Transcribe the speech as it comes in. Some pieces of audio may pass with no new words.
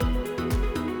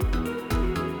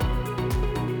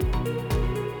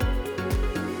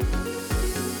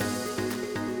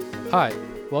Hi,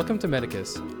 welcome to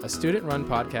Medicus, a student-run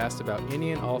podcast about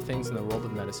any and all things in the world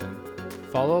of medicine.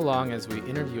 Follow along as we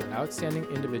interview outstanding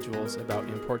individuals about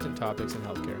important topics in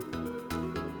healthcare.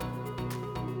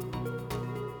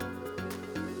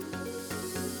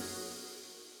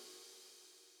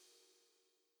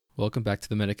 Welcome back to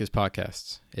the Medicus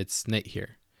podcast. It's Nate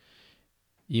here.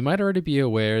 You might already be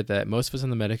aware that most of us on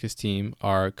the Medicus team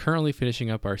are currently finishing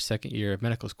up our second year of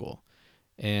medical school.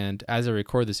 And as I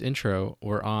record this intro,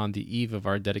 we're on the eve of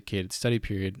our dedicated study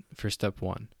period for Step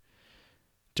 1.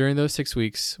 During those 6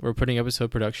 weeks, we're putting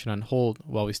episode production on hold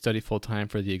while we study full-time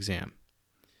for the exam.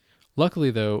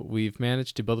 Luckily, though, we've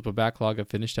managed to build up a backlog of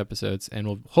finished episodes and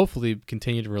will hopefully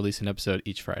continue to release an episode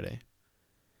each Friday.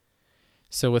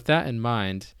 So with that in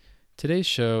mind, today's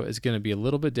show is going to be a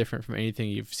little bit different from anything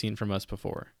you've seen from us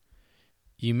before.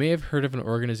 You may have heard of an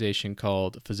organization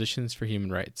called Physicians for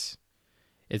Human Rights.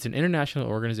 It's an international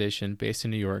organization based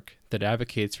in New York that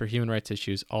advocates for human rights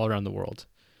issues all around the world.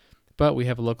 But we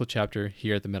have a local chapter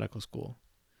here at the medical school.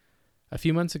 A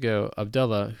few months ago,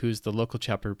 Abdullah, who's the local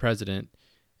chapter president,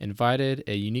 invited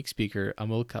a unique speaker,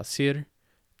 Amol Kassir,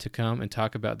 to come and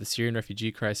talk about the Syrian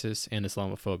refugee crisis and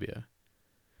Islamophobia.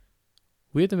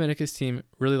 We at the Medicus team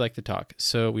really like to talk,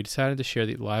 so we decided to share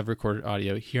the live recorded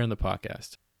audio here on the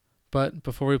podcast. But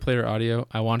before we played our audio,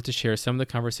 I wanted to share some of the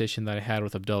conversation that I had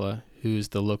with Abdullah, who's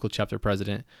the local chapter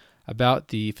president, about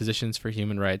the Physicians for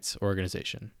Human Rights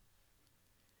organization.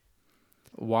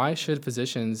 Why should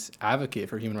physicians advocate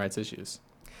for human rights issues?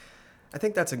 I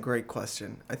think that's a great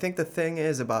question. I think the thing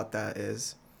is about that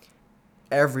is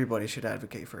everybody should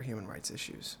advocate for human rights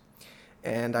issues.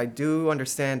 And I do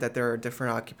understand that there are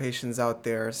different occupations out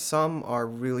there. Some are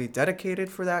really dedicated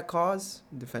for that cause,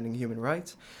 defending human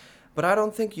rights. But I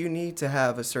don't think you need to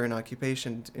have a certain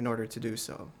occupation in order to do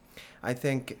so. I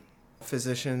think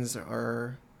physicians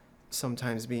are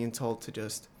sometimes being told to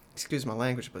just, excuse my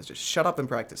language, but just shut up and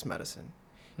practice medicine.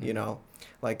 Mm-hmm. You know,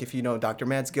 like if you know Dr.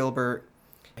 Mads Gilbert,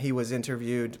 he was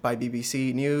interviewed by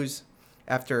BBC News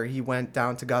after he went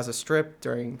down to Gaza Strip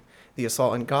during the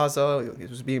assault in Gaza. It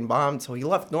was being bombed, so he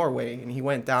left Norway and he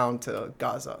went down to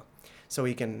Gaza so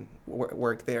he can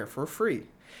work there for free.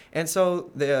 And so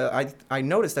I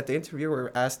noticed that the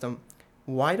interviewer asked him,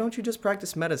 why don't you just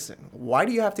practice medicine? Why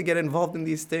do you have to get involved in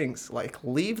these things? Like,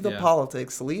 leave the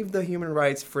politics, leave the human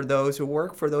rights for those who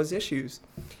work for those issues.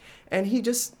 And he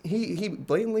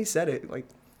blatantly said it, like,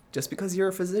 just because you're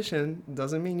a physician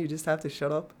doesn't mean you just have to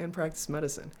shut up and practice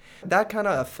medicine. That kind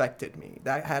of affected me.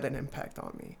 That had an impact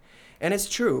on me. And it's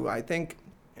true. I think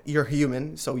you're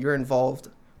human, so you're involved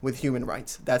with human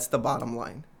rights. That's the bottom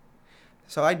line.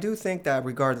 So I do think that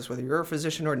regardless whether you're a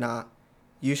physician or not,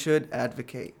 you should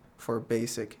advocate for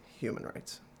basic human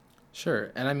rights.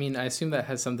 Sure. And I mean, I assume that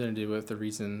has something to do with the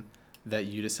reason that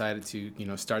you decided to,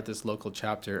 start this local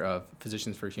chapter of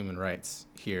Physicians for Human Rights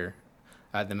here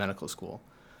at the medical school.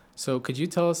 So could you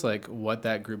tell us what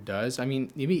that group does? I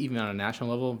mean, maybe even on a national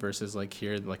level versus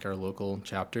here, our local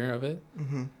chapter of it?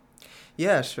 Mm-hmm.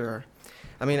 Yeah, sure.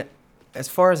 I mean, as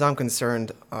far as I'm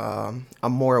concerned, I'm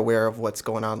more aware of what's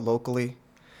going on locally.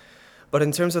 But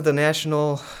in terms of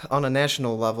on a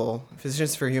national level,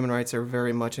 Physicians for Human Rights are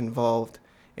very much involved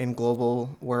in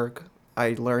global work. I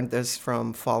learned this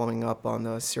from following up on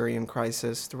the Syrian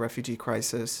crisis, the refugee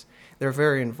crisis. They're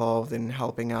very involved in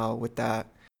helping out with that.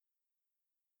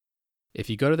 If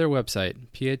you go to their website,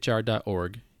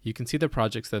 phr.org, you can see the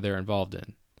projects that they're involved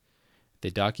in. They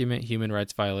document human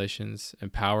rights violations,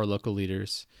 empower local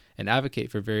leaders, and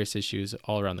advocate for various issues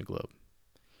all around the globe.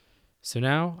 So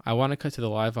now, I want to cut to the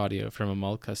live audio from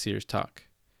Amol Kassir's talk.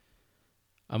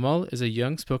 Amol is a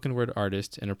young spoken word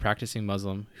artist and a practicing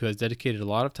Muslim who has dedicated a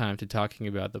lot of time to talking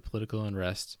about the political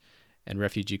unrest and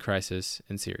refugee crisis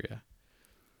in Syria.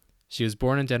 She was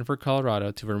born in Denver,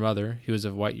 Colorado, to her mother, who is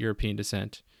of white European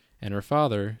descent, and her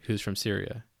father, who's from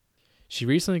Syria. She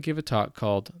recently gave a talk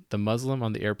called The Muslim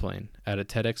on the Airplane at a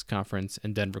TEDx conference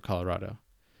in Denver, Colorado.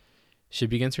 She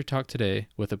begins her talk today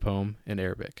with a poem in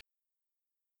Arabic.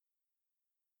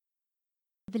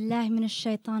 بالله من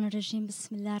الشيطان الرجيم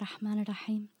بسم الله الرحمن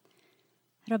الرحيم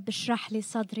رب اشرح لي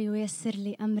صدري ويسر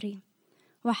لي أمري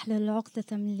واحلل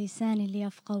عقدة من لساني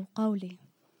ليفقهوا قولي.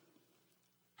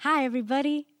 Hi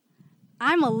everybody,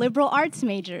 I'm a liberal arts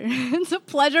major. It's a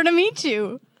pleasure to meet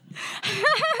you.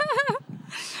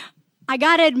 I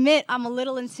gotta admit, I'm a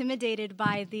little intimidated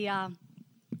by the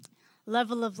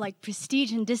level of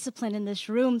prestige and discipline in this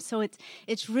room, so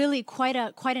it's really quite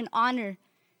an honor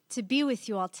to be with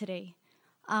you all today.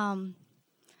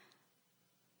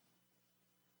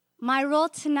 My role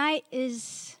tonight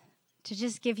is to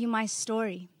just give you my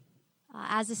story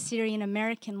as a Syrian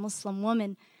American Muslim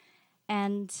woman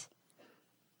and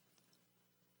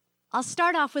I'll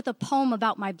start off with a poem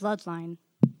about my bloodline.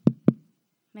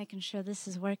 Making sure this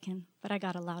is working, but I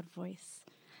got a loud voice.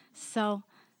 So,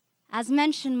 as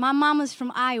mentioned, my mama's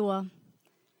from Iowa.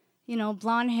 You know,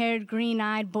 blonde-haired,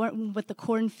 green-eyed, born with the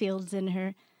cornfields in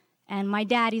her. And my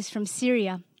daddy's from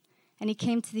Syria. And he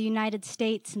came to the United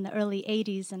States in the early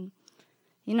 80s. And,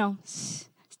 you know,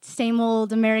 same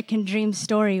old American dream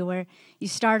story where you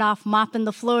start off mopping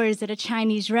the floors at a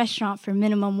Chinese restaurant for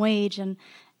minimum wage. And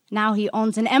now he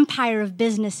owns an empire of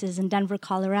businesses in Denver,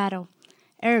 Colorado.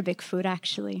 Arabic food,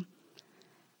 actually.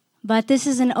 But this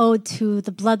is an ode to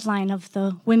the bloodline of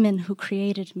the women who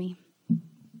created me.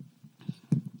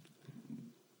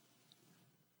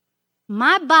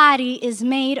 My body is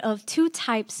made of two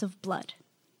types of blood,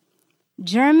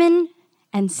 German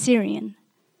and Syrian.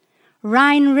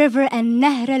 Rhine River and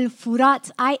Nahr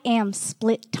al-Furat, I am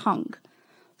split tongue.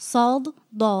 Sald,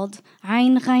 Dald,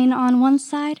 Ain, Ghain on one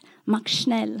side,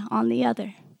 Makschnel on the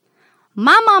other.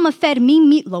 My mama fed me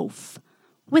meatloaf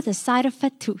with a side of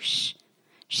fattoush.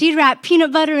 She'd wrap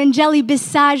peanut butter and jelly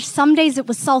bisage. Some days it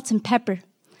was salt and pepper.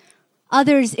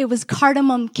 Others it was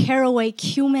cardamom, caraway,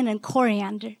 cumin, and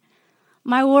coriander.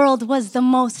 My world was the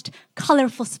most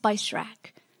colorful spice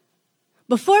rack.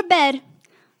 Before bed,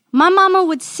 my mama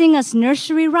would sing us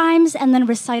nursery rhymes and then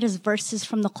recite us verses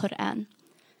from the Quran.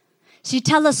 She'd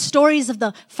tell us stories of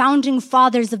the founding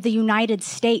fathers of the United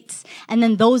States and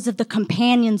then those of the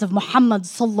companions of Muhammad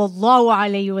sallallahu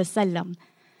alayhi wasallam.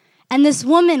 And this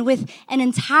woman with an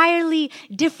entirely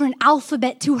different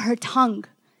alphabet to her tongue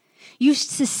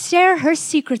used to share her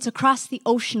secrets across the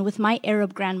ocean with my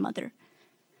Arab grandmother.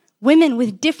 Women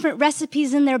with different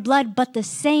recipes in their blood, but the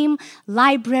same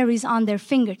libraries on their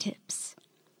fingertips.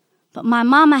 But my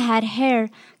mama had hair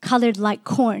colored like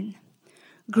corn,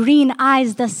 green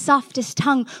eyes, the softest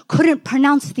tongue, couldn't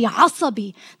pronounce the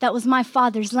asabi that was my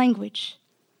father's language.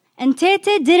 And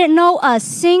Tete didn't know a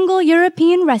single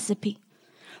European recipe.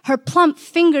 Her plump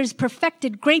fingers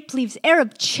perfected grape leaves,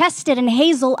 Arab-chested and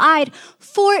hazel-eyed.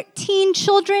 14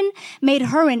 children made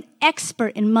her an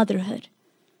expert in motherhood.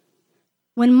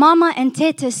 When Mama and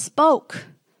Tete spoke,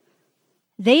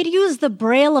 they'd use the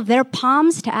braille of their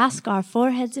palms to ask our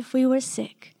foreheads if we were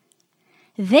sick.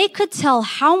 They could tell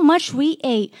how much we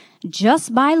ate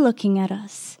just by looking at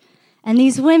us. And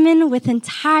these women with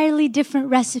entirely different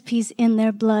recipes in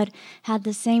their blood had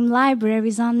the same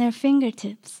libraries on their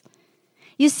fingertips.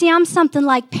 You see, I'm something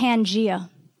like Pangea.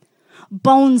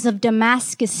 Bones of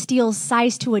Damascus steel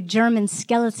sized to a German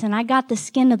skeleton. I got the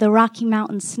skin of the Rocky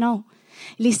Mountain snow.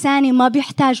 Lisani ma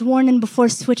bihtaj warning before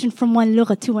switching from one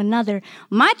lugha to another.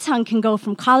 My tongue can go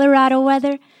from Colorado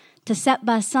weather to set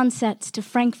by sunsets to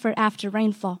Frankfurt after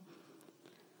rainfall.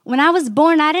 When I was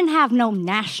born, I didn't have no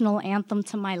national anthem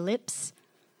to my lips.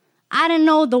 I didn't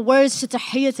know the words to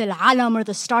Tahiyyat al-Alam or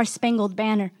the Star-Spangled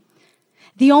Banner.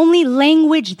 The only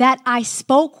language that I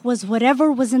spoke was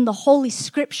whatever was in the Holy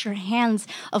Scripture hands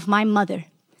of my mother.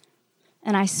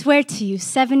 And I swear to you,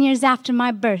 7 years after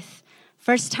my birth,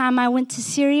 first time I went to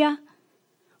Syria,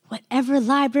 whatever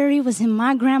library was in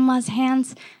my grandma's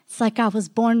hands, it's like I was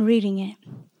born reading it.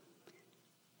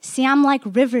 See, I'm like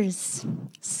rivers,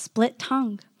 split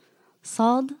tongue.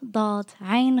 Sald, Dad,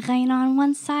 Ain, Ghain on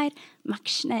one side,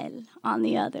 Makschnel on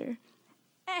the other.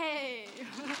 Hey!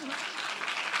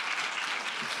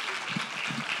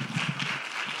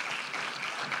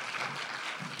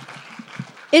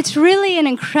 It's really an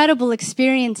incredible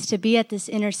experience to be at this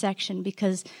intersection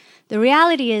because the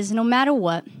reality is, no matter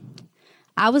what,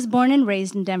 I was born and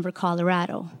raised in Denver,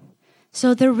 Colorado.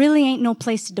 So there really ain't no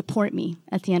place to deport me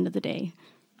at the end of the day.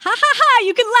 Ha ha ha,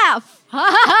 you can laugh. Ha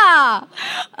ha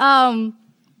ha.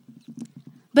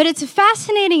 But it's a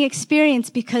fascinating experience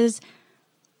because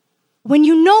when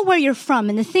you know where you're from,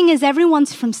 and the thing is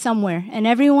everyone's from somewhere and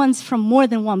everyone's from more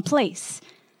than one place.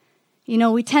 You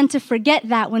know, we tend to forget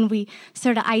that when we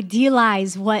sort of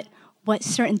idealize what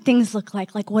certain things look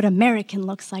like what American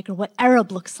looks like or what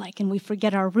Arab looks like, and we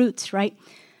forget our roots, right?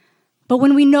 But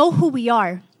when we know who we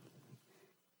are,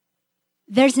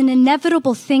 there's an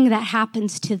inevitable thing that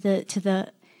happens to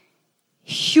the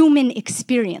human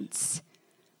experience.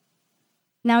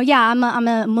 Now, yeah, I'm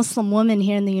a Muslim woman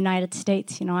here in the United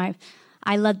States. You know,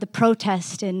 I led the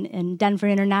protest in Denver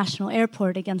International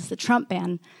Airport against the Trump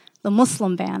ban, the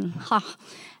Muslim ban.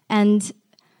 And,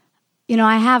 you know,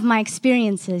 I have my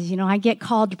experiences. You know, I get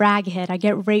called raghead, I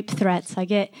get rape threats, I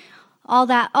get all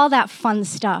that fun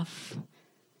stuff,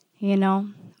 you know.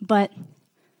 But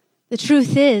the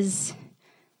truth is,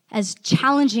 as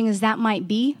challenging as that might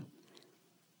be,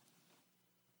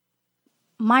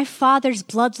 my father's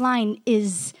bloodline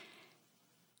is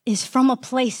from a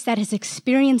place that has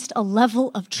experienced a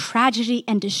level of tragedy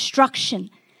and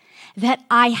destruction that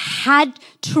I had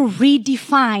to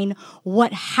redefine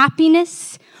what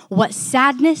happiness, what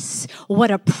sadness,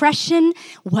 what oppression,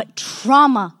 what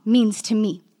trauma means to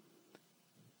me.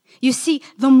 You see,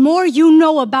 the more you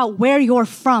know about where you're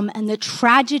from and the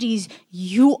tragedies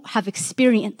you have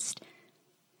experienced,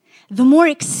 the more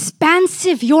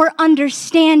expansive your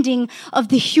understanding of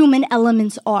the human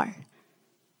elements are.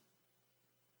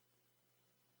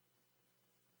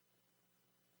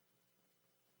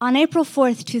 On April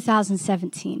 4th,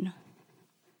 2017,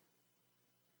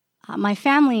 my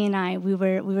family and I, we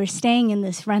were staying in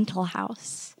this rental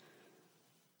house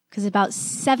because about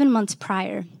 7 months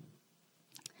prior,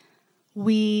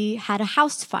 we had a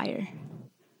house fire,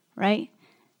 right?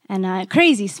 And a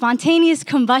crazy, spontaneous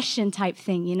combustion type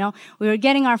thing, you know? We were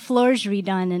getting our floors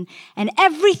redone, and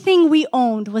everything we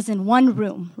owned was in one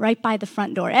room, right by the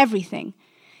front door, everything.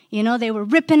 You know, they were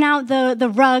ripping out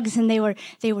the rugs, and they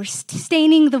were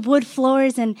staining the wood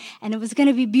floors, and it was going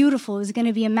to be beautiful. It was going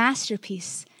to be a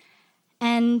masterpiece.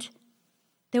 And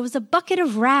there was a bucket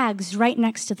of rags right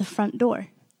next to the front door.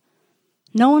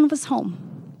 No one was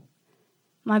home.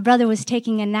 My brother was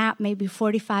taking a nap maybe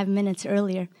 45 minutes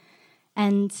earlier.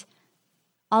 And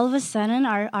all of a sudden,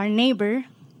 our neighbor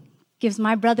gives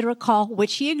my brother a call,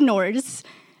 which he ignores.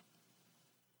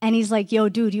 And he's like, yo,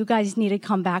 dude, you guys need to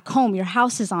come back home. Your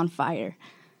house is on fire.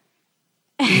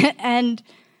 And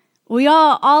we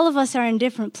all of us are in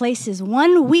different places.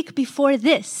 1 week before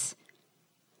this,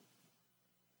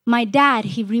 my dad,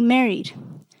 he remarried.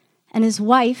 And his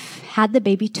wife had the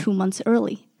baby 2 months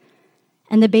early.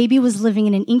 And the baby was living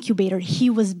in an incubator. He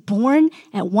was born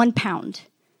at 1 pound.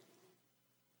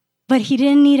 But he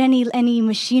didn't need any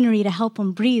machinery to help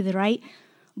him breathe, right?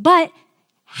 But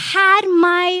had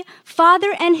my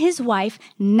father and his wife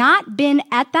not been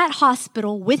at that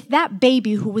hospital with that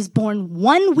baby who was born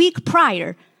 1 week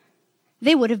prior,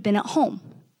 they would have been at home.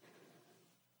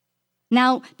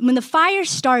 Now, when the fire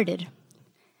started,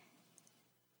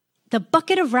 the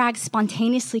bucket of rags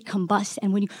spontaneously combusted,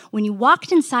 and when you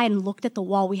walked inside and looked at the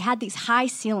wall, we had these high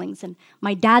ceilings, and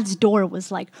my dad's door was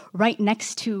like right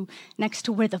next to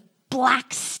where the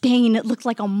black stain, it looked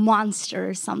like a monster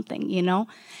or something, you know?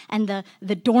 And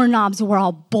the doorknobs were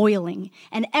all boiling,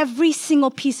 and every single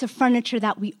piece of furniture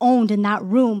that we owned in that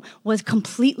room was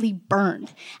completely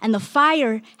burned, and the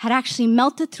fire had actually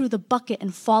melted through the bucket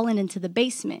and fallen into the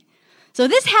basement. So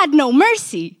this had no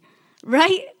mercy,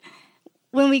 right?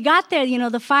 When we got there, you know,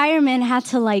 the firemen had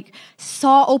to like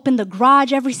saw open the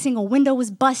garage. Every single window was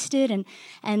busted.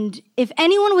 And if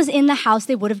anyone was in the house,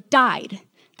 they would have died.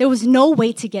 There was no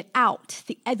way to get out.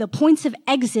 The points of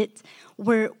exit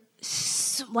were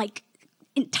like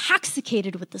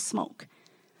intoxicated with the smoke.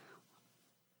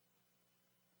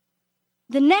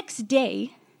 The next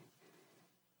day,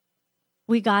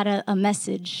 we got a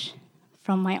message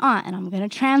from my aunt, and I'm going to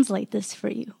translate this for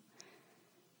you.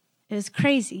 It was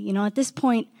crazy. You know, at this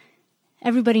point,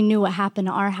 everybody knew what happened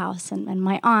to our house. And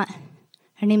my aunt,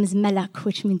 her name is Malak,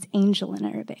 which means angel in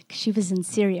Arabic. She was in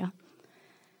Syria.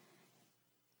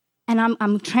 And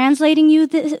I'm translating you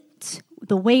this,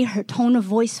 the way her tone of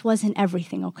voice was and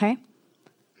everything, okay?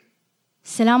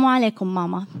 Assalamu alaikum,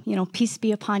 mama. You know, peace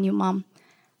be upon you, mom.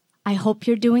 I hope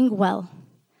you're doing well.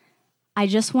 I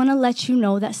just want to let you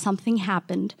know that something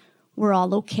happened. We're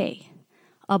all okay.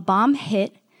 A bomb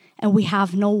hit, and we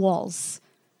have no walls.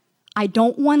 I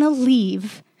don't want to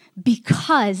leave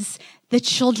because the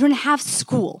children have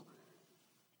school.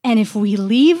 And if we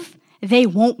leave, they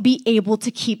won't be able to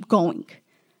keep going.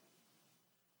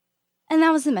 And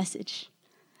that was the message.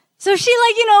 So she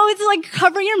it's like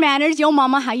cover your manners. Yo,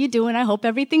 mama, how you doing? I hope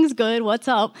everything's good. What's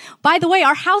up? By the way,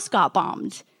 our house got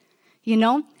bombed, you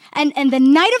know? And the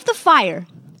night of the fire,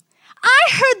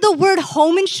 I heard the word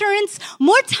home insurance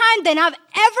more time than I've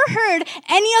ever heard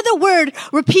any other word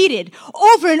repeated.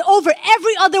 Over and over,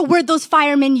 every other word those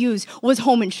firemen used was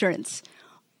home insurance.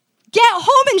 Get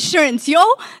home insurance, yo.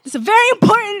 It's a very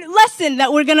important lesson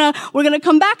that we're gonna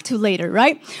come back to later,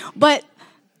 right? But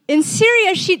in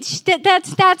Syria,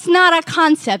 that's not a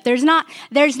concept. There's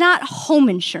not home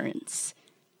insurance.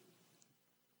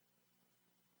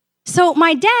 So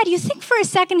my dad, you think for a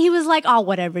second he was like, oh,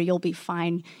 whatever, you'll be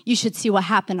fine. You should see what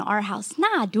happened to our house.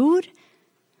 Nah, dude.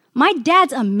 My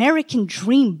dad's American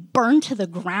dream burned to the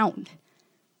ground.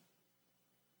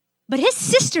 But his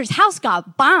sister's house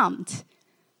got bombed.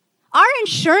 Our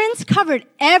insurance covered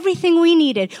everything we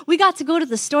needed. We got to go to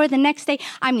the store the next day.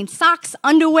 I mean, socks,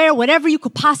 underwear, whatever you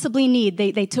could possibly need,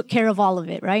 they took care of all of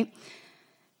it, right?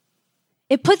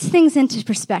 It puts things into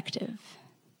perspective.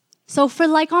 So for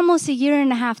like almost a year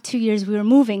and a half, 2 years, we were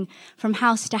moving from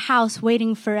house to house,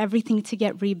 waiting for everything to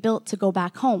get rebuilt to go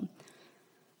back home.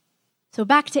 So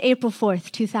back to April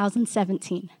 4th,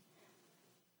 2017.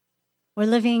 We're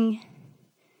living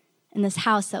in this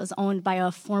house that was owned by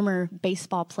a former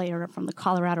baseball player from the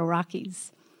Colorado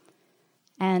Rockies.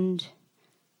 And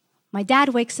my dad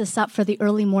wakes us up for the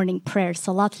early morning prayer,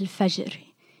 Salat al-Fajr.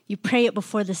 You pray it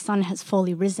before the sun has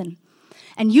fully risen.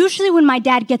 And usually when my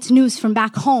dad gets news from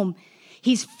back home,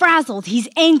 he's frazzled, he's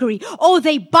angry. Oh,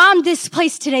 they bombed this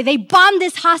place today. They bombed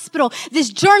this hospital. This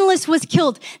journalist was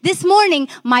killed. This morning,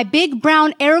 my big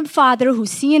brown Arab father, who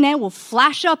CNN will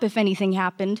flash up if anything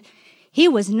happened, he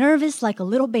was nervous like a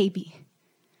little baby.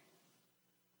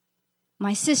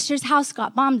 My sister's house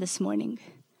got bombed this morning.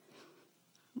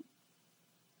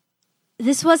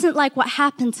 This wasn't like what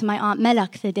happened to my Aunt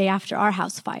Melak the day after our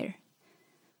house fire.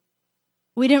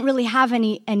 We didn't really have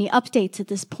any updates at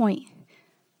this point.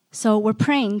 So we're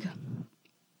praying.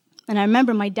 And I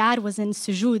remember my dad was in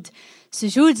sujood.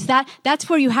 Sujood's that's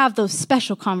where you have those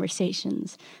special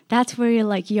conversations. That's where you're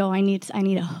like, yo, I need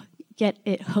to get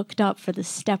it hooked up for the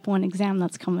step 1 exam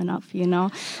that's coming up, you know?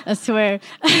 That's where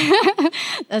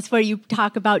you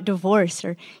talk about divorce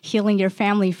or healing your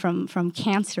family from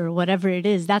cancer or whatever it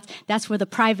is. That's where the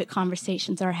private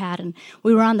conversations are had. And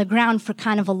we were on the ground for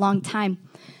kind of a long time.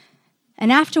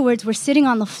 And afterwards, we're sitting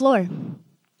on the floor.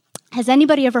 Has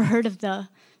anybody ever heard of the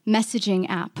messaging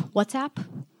app, WhatsApp?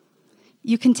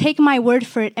 You can take my word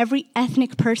for it. Every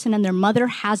ethnic person and their mother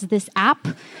has this app.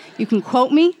 You can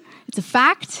quote me. It's a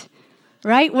fact,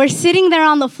 right? We're sitting there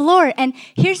on the floor. And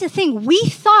here's the thing. We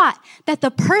thought that the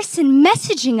person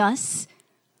messaging us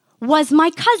was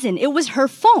my cousin. It was her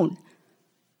phone.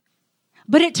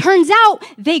 But it turns out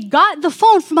they got the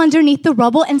phone from underneath the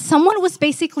rubble and someone was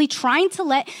basically trying to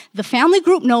let the family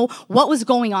group know what was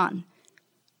going on.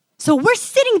 So we're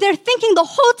sitting there thinking the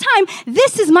whole time,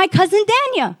 this is my cousin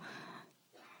Dania.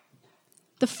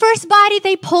 The first body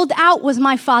they pulled out was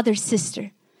my father's sister,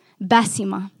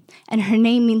 Basima, and her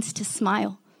name means to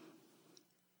smile.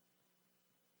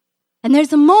 And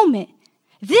there's a moment.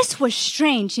 This was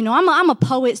strange. You know, I'm a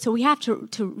poet, so we have to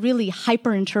really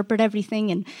hyper-interpret everything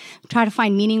and try to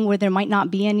find meaning where there might not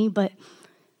be any, but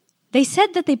they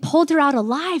said that they pulled her out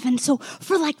alive, and so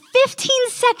for like 15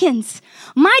 seconds,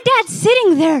 my dad's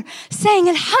sitting there saying,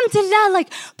 Alhamdulillah, like,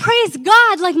 praise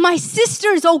God, like, my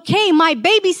sister's okay, my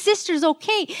baby sister's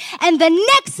okay. And the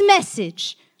next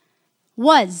message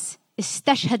was,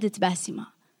 Istashhadat Basima,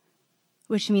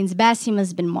 which means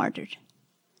Basima's been martyred.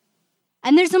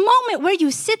 And there's a moment where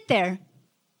you sit there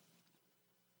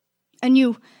and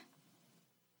you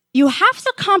have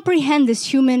to comprehend this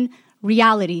human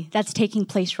reality that's taking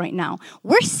place right now.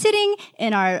 We're sitting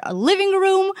in our living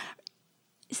room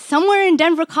somewhere in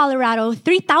Denver, Colorado,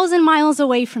 3,000 miles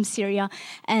away from Syria,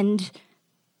 and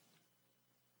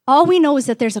all we know is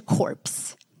that there's a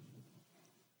corpse.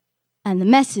 And the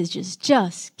messages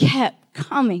just kept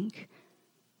coming.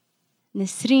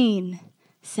 Nisreen,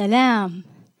 salam.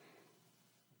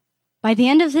 By the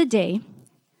end of the day,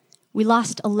 we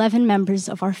lost 11 members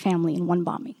of our family in one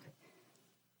bombing.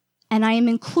 And I am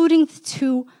including the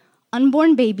 2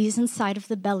 unborn babies inside of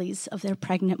the bellies of their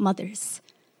pregnant mothers.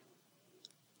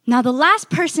 Now, the last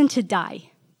person to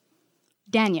die,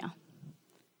 Dania,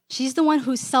 she's the one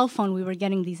whose cell phone we were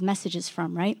getting these messages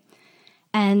from, right?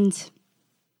 And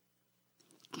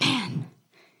man,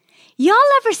 y'all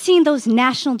ever seen those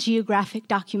National Geographic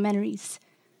documentaries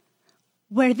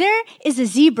where there is a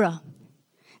zebra?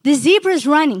 The zebra's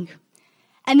running,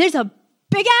 and there's a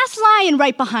big-ass lion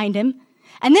right behind him,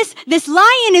 and this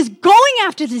lion is going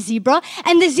after the zebra,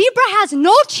 and the zebra has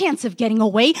no chance of getting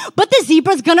away, but the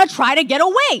zebra's gonna try to get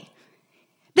away.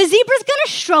 The zebra's gonna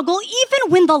struggle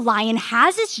even when the lion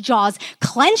has its jaws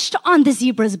clenched on the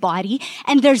zebra's body,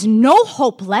 and there's no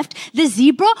hope left. The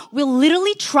zebra will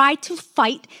literally try to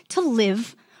fight to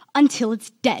live until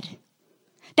it's dead.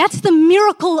 That's the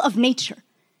miracle of nature.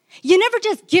 You never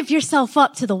just give yourself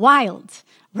up to the wild,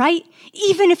 right?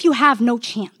 Even if you have no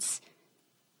chance.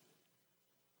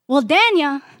 Well,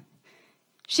 Dania,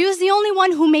 she was the only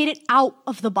one who made it out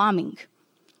of the bombing.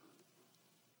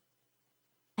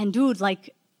 And dude,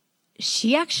 like,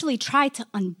 she actually tried to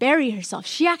unbury herself.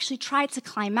 She actually tried to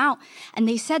climb out. And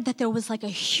they said that there was like a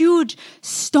huge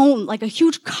stone, like a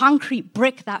huge concrete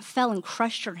brick that fell and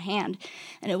crushed her hand.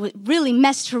 And it really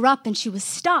messed her up and she was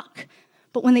stuck.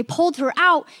 But when they pulled her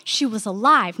out, she was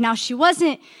alive. Now, she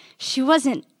wasn't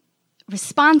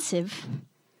responsive,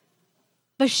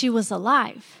 but she was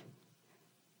alive.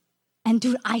 And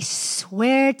dude, I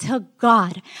swear to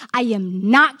God, I am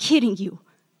not kidding you.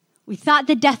 We thought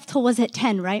the death toll was at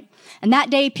 10, right? And that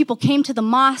day, people came to the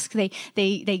mosque. They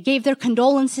gave their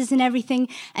condolences and everything.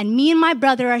 And me and my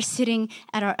brother are sitting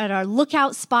at our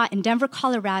lookout spot in Denver,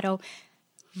 Colorado.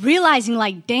 realizing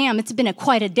like, damn, it's been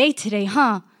quite a day today,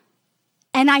 huh?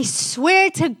 And I swear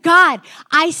to God,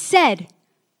 I said,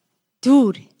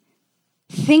 dude,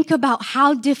 think about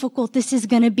how difficult this is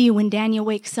going to be when Dania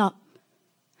wakes up.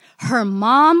 Her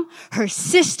mom, her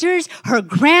sisters, her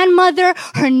grandmother,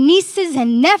 her nieces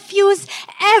and nephews,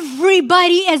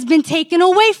 everybody has been taken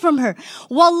away from her.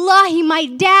 Wallahi, my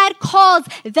dad called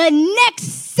the next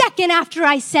second after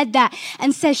I said that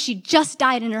and says she just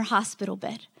died in her hospital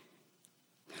bed.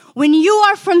 When you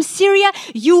are from Syria,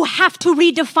 you have to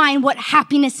redefine what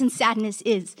happiness and sadness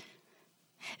is.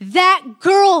 That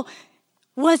girl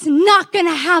was not going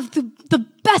to have the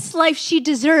best life she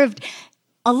deserved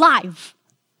alive.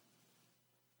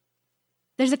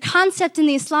 There's a concept in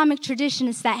the Islamic tradition,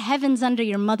 it's that heaven's under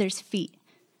your mother's feet.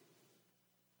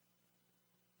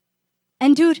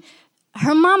 And dude,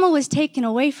 her mama was taken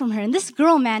away from her. And this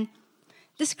girl, man,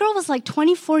 this girl was like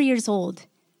 24 years old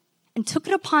and took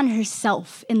it upon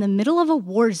herself in the middle of a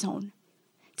war zone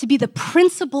to be the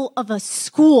principal of a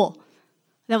school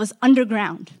that was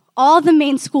underground. All the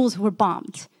main schools were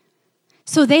bombed.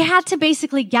 So they had to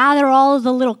basically gather all of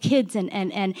the little kids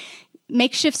and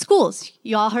makeshift schools.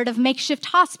 You all heard of makeshift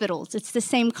hospitals. It's the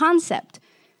same concept.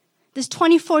 This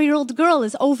 24-year-old girl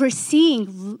is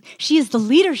overseeing, she is the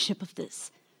leadership of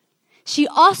this. She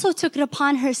also took it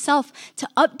upon herself to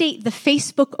update the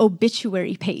Facebook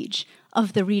obituary page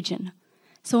of the region.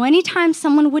 So anytime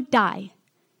someone would die,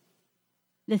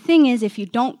 the thing is, if you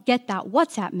don't get that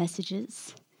WhatsApp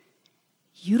messages,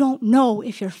 you don't know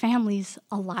if your family's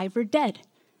alive or dead.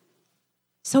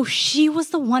 So she was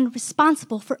the one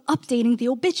responsible for updating the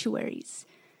obituaries.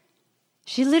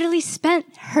 She literally spent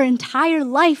her entire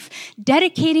life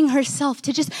dedicating herself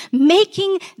to just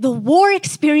making the war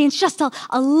experience just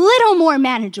a little more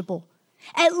manageable.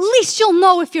 At least you'll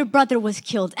know if your brother was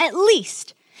killed. At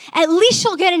least. At least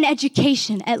you'll get an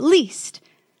education. At least.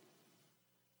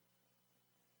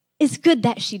 It's good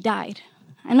that she died.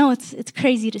 I know it's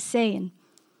crazy to say. And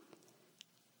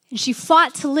she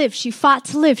fought to live. She fought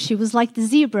to live. She was like the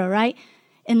zebra, right?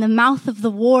 In the mouth of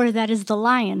the war that is the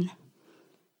lion.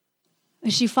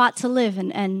 She fought to live,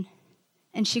 and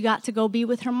she got to go be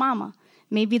with her mama.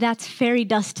 Maybe that's fairy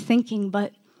dust thinking,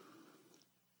 but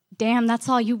damn, that's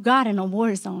all you got in a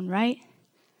war zone, right?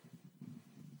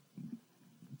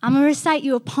 I'm going to recite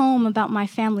you a poem about my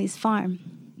family's farm.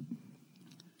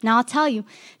 Now, I'll tell you,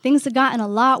 things have gotten a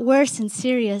lot worse in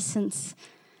Syria since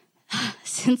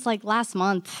like last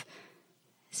month.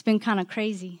 It's been kind of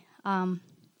crazy.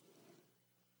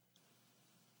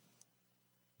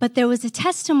 But there was a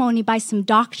testimony by some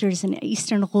doctors in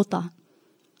Eastern Ghouta.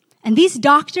 And these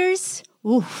doctors,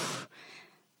 in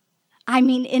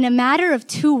a matter of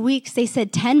 2 weeks, they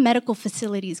said 10 medical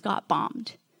facilities got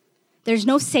bombed. There's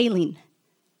no saline.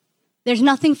 There's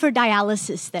nothing for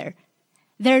dialysis there.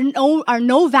 There are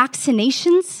no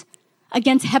vaccinations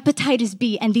against hepatitis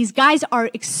B, and these guys are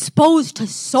exposed to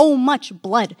so much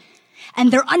blood,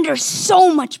 and they're under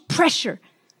so much pressure.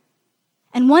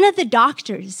 And one of the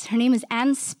doctors, her name is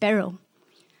Anne Sparrow,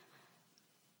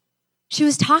 she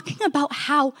was talking about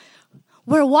how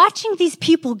we're watching these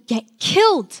people get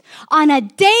killed on a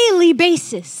daily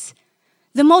basis.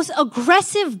 The most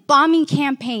aggressive bombing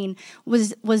campaign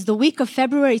was the week of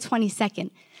February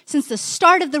 22nd. Since the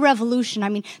start of the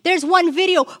revolution, there's one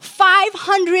video,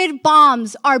 500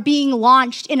 bombs are being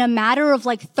launched in a matter of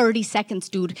like 30 seconds,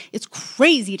 dude. It's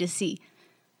crazy to see.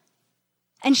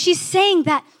 And she's saying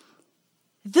that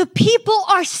the people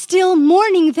are still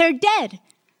mourning their dead.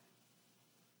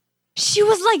 She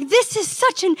was like, this is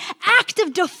such an act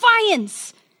of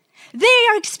defiance. They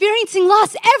are experiencing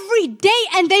loss every day,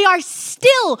 and they are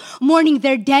still mourning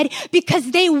their dead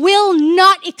because they will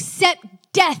not accept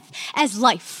death as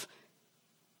life.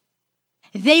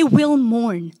 They will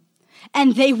mourn,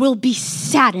 and they will be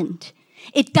saddened.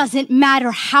 It doesn't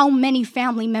matter how many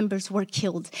family members were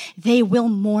killed. They will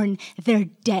mourn their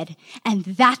dead, and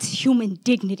that's human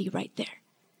dignity right there.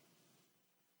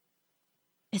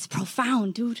 It's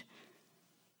profound, dude.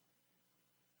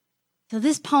 So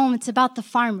this poem, it's about the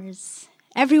farmers.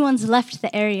 Everyone's left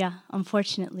the area,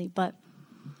 unfortunately, but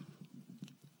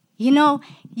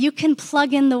you can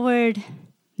plug in the word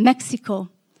Mexico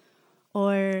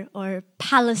or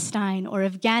Palestine or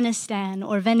Afghanistan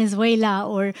or Venezuela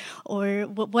or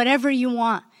whatever you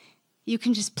want. You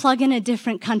can just plug in a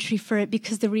different country for it,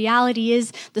 because the reality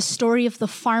is the story of the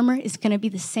farmer is going to be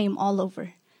the same all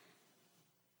over.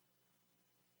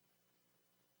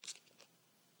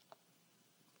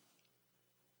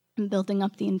 I'm building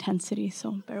up the intensity,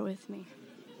 so bear with me.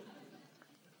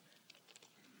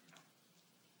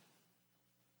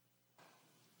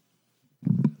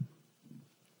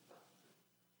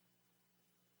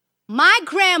 My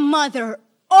grandmother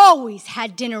always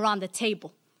had dinner on the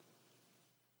table.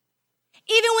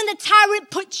 Even when the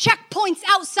tyrant put checkpoints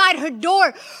outside her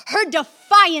door, her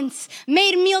defiance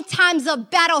made mealtimes a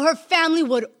battle her family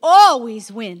would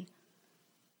always win.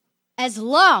 As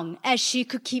long as she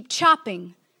could keep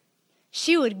chopping,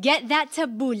 she would get that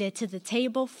tabbouleh to the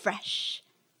table fresh.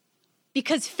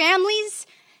 Because families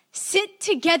sit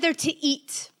together to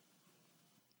eat.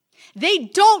 They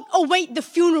don't await the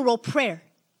funeral prayer.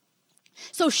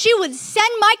 So she would send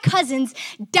my cousins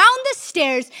down the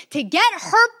stairs to get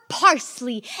her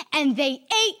parsley, and they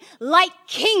ate like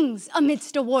kings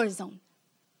amidst a war zone.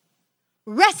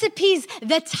 Recipes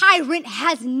the tyrant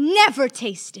has never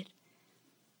tasted.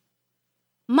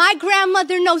 My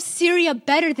grandmother knows Syria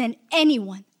better than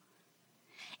anyone.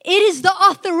 It is the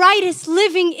arthritis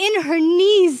living in her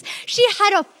knees. She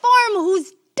had a farm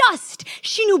whose dust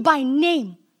she knew by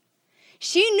name.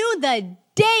 She knew the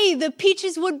day the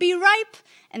peaches would be ripe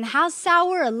and how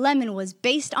sour a lemon was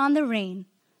based on the rain.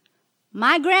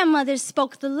 My grandmother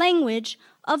spoke the language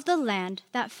of the land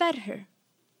that fed her.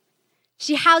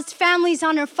 She housed families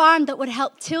on her farm that would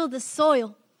help till the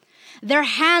soil. Their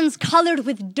hands colored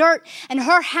with dirt and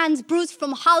her hands bruised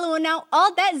from hollowing out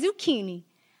all that zucchini.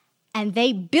 And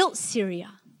they built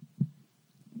Syria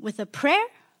with a prayer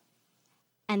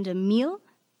and a meal,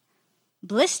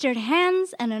 blistered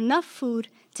hands, and enough food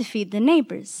to feed the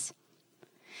neighbors.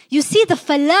 You see, the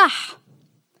falah,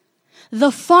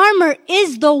 the farmer,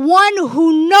 is the one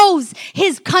who knows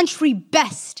his country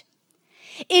best.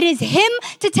 It is him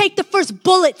to take the first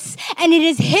bullets, and it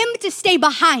is him to stay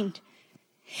behind.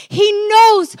 He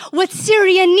knows what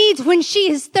Syria needs when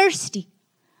she is thirsty.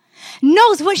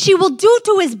 Knows what she will do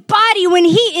to his body when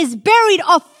he is buried.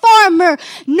 A farmer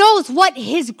knows what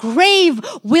his grave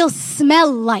will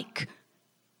smell like.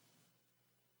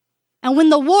 And when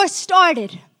the war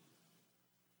started,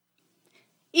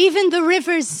 even the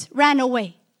rivers ran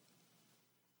away.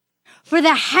 For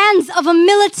the hands of a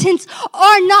militant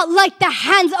are not like the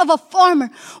hands of a farmer.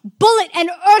 Bullet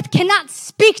and earth cannot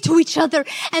speak to each other,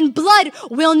 and blood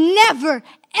will never,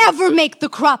 ever make the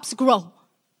crops grow.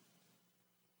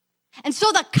 And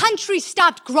so the country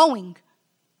stopped growing.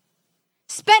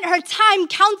 Spent her time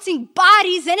counting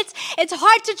bodies, and it's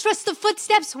hard to trust the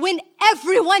footsteps when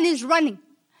everyone is running.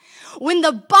 When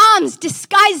the bombs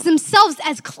disguise themselves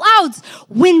as clouds,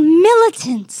 when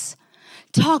militants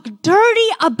talk dirty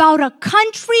about a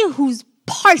country whose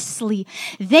parsley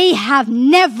they have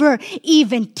never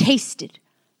even tasted.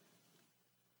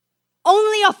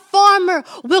 Only a farmer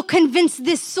will convince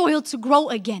this soil to grow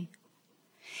again.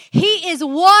 He is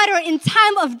water in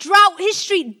time of drought. His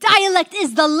street dialect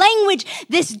is the language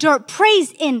this dirt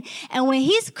prays in. And when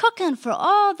he's cooking for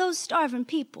all those starving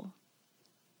people,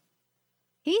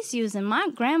 he's using my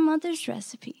grandmother's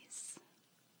recipes.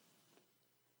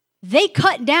 They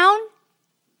cut down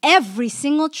every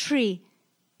single tree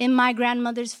in my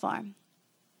grandmother's farm.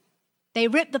 They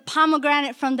rip the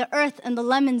pomegranate from the earth, and the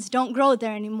lemons don't grow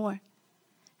there anymore.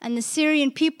 And the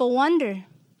Syrian people wonder,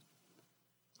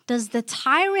 does the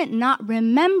tyrant not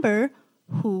remember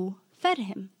who fed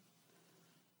him?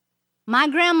 My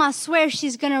grandma swears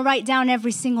she's going to write down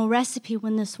every single recipe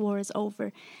when this war is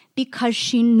over, because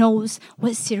she knows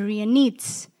what Syria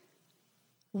needs.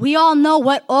 We all know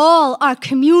what all our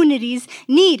communities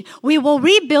need. We will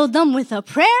rebuild them with a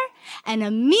prayer and a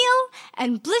meal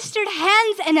and blistered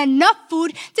hands and enough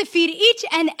food to feed each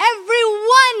and every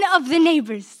one of the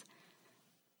neighbors.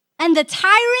 And the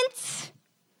tyrants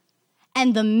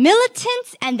and the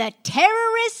militants and the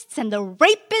terrorists and the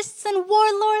rapists and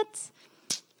warlords,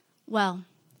 well,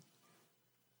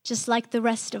 just like the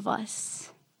rest of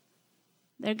us,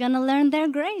 they're going to learn their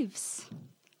graves.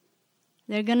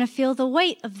 They're going to feel the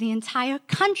weight of the entire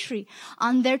country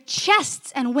on their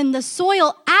chests. And when the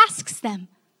soil asks them,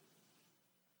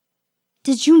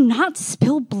 did you not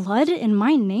spill blood in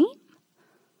my name?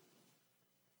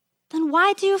 Then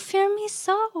why do you fear me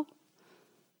so?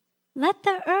 Let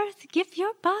the earth give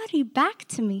your body back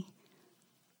to me.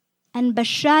 And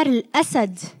Bashar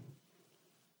al-Assad,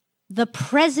 the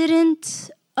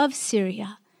president of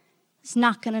Syria, is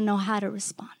not going to know how to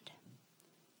respond.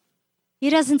 He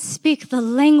doesn't speak the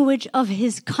language of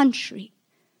his country.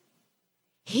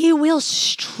 He will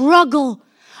struggle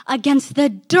against the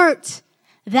dirt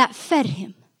that fed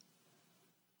him.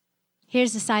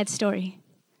 Here's a side story.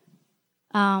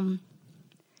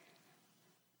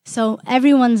 So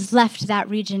everyone's left that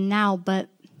region now, but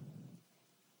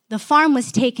the farm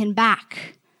was taken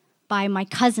back by my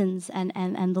cousins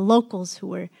and the locals who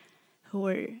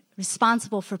were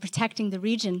responsible for protecting the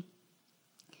region.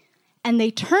 And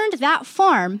they turned that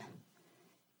farm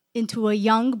into a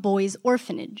young boys'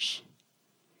 orphanage.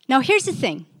 Now, here's the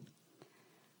thing.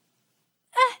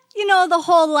 The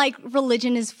whole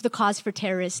religion is the cause for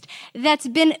terrorists. That's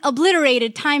been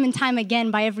obliterated time and time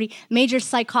again by every major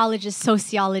psychologist,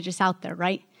 sociologist out there,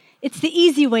 right? It's the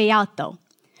easy way out, though.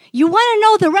 You want to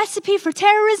know the recipe for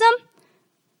terrorism?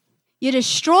 You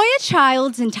destroy a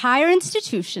child's entire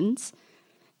institutions,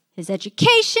 his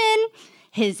education,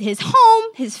 his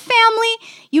home, his family.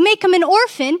 You make him an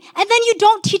orphan, and then you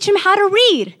don't teach him how to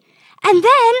read. And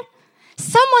then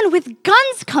someone with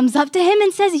guns comes up to him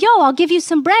and says, yo, I'll give you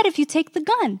some bread if you take the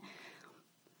gun.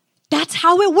 That's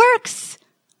how it works,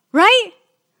 right?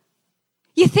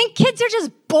 You think kids are just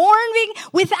born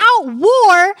without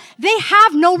war? They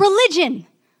have no religion.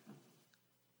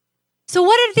 So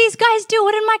what did these guys do?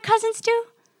 What did my cousins do?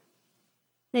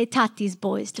 They taught these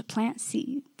boys to plant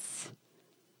seeds.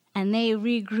 And they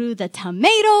regrew the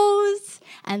tomatoes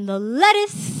and the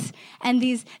lettuce. And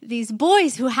these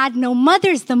boys who had no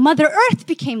mothers, the Mother Earth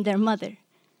became their mother.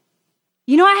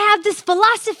 I have this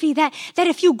philosophy that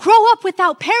if you grow up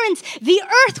without parents, the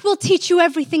earth will teach you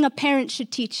everything a parent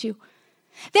should teach you.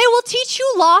 They will teach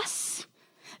you loss.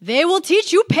 They will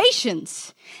teach you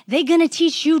patience. They're going to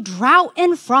teach you drought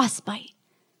and frostbite,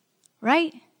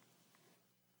 right?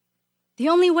 The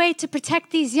only way to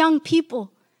protect these young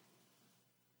people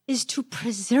is to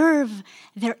preserve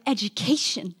their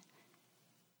education.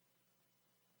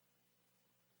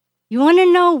 You want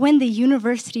to know when the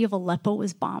University of Aleppo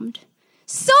was bombed?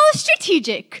 So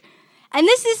strategic. And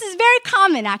this is very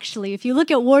common, actually, if you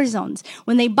look at war zones.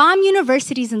 When they bomb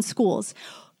universities and schools,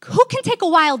 who can take a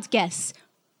wild guess?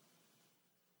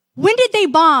 When did they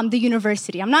bomb the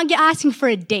university? I'm not asking for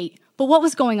a date, but what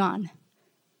was going on?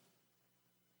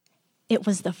 It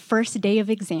was the first day of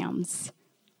exams.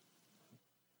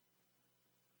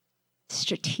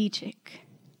 Strategic.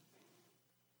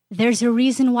 There's a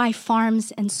reason why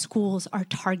farms and schools are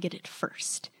targeted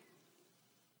first.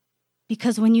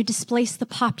 Because when you displace the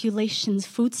population's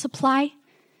food supply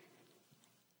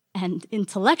and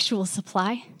intellectual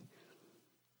supply,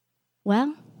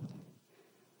 well,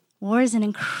 war is an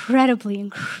incredibly,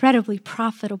 incredibly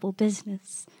profitable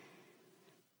business.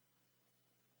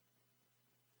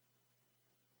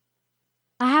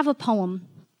 I have a poem.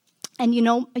 And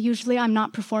usually I'm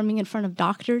not performing in front of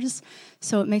doctors,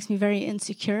 so it makes me very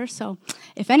insecure. So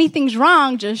if anything's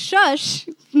wrong, just shush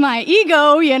my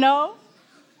ego,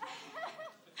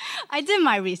 I did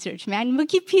my research, man.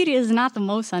 Wikipedia is not the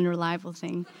most unreliable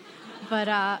thing.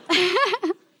 But,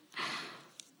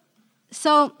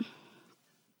 so,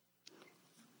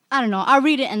 I don't know. I'll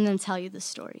read it and then tell you the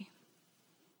story.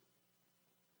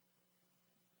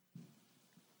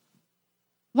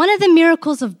 One of the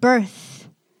miracles of birth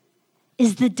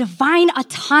is the divine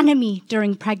autonomy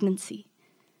during pregnancy,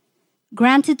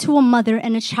 granted to a mother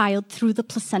and a child through the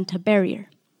placenta barrier.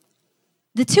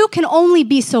 The two can only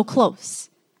be so close.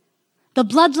 The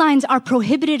bloodlines are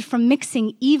prohibited from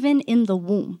mixing even in the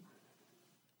womb.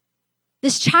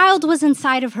 This child was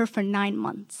inside of her for 9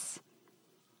 months,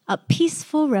 a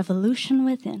peaceful revolution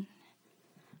within.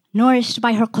 Nourished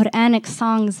by her Quranic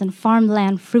songs and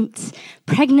farmland fruits,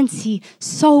 pregnancy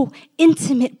so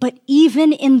intimate, but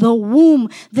even in the womb,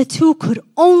 the two could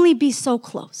only be so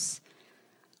close.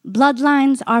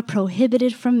 Bloodlines are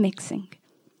prohibited from mixing.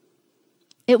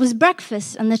 It was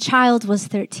breakfast and the child was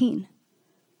 13.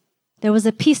 There was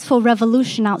a peaceful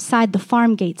revolution outside the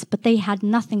farm gates, but they had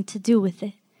nothing to do with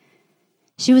it.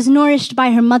 She was nourished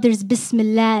by her mother's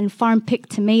Bismillah and farm-picked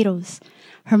tomatoes,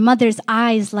 her mother's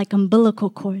eyes like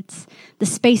umbilical cords, the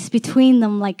space between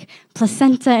them like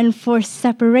placenta-enforced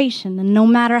separation, and no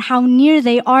matter how near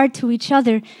they are to each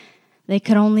other, they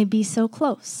could only be so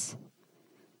close.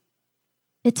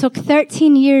 It took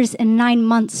 13 years and 9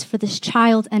 months for this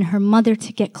child and her mother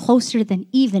to get closer than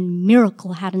even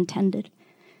miracle had intended.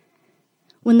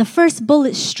 When the first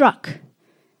bullet struck,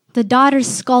 the daughter's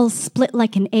skull split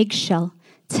like an eggshell,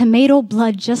 tomato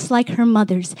blood just like her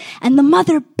mother's, and the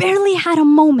mother barely had a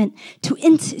moment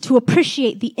to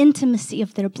appreciate the intimacy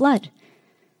of their blood.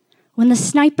 When the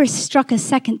sniper struck a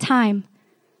second time,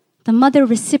 the mother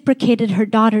reciprocated her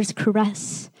daughter's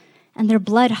caress, and their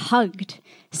blood hugged,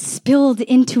 spilled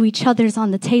into each other's on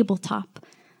the tabletop,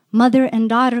 mother and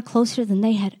daughter closer than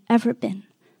they had ever been.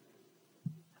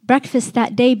 Breakfast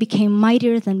that day became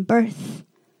mightier than birth.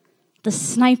 The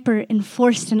sniper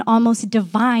enforced an almost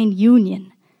divine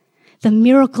union. The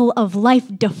miracle of life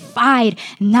defied,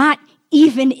 not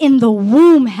even in the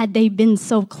womb had they been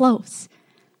so close.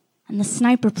 And the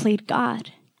sniper played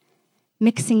God,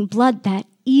 mixing blood that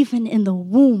even in the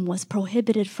womb was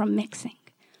prohibited from mixing.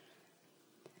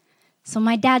 So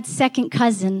my dad's second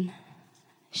cousin,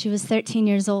 She was 13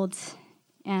 years old.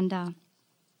 And,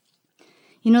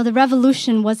 the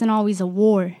revolution wasn't always a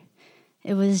war.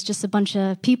 It was just a bunch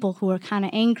of people who were kind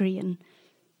of angry and,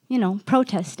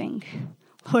 protesting.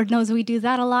 Lord knows we do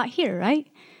that a lot here, right?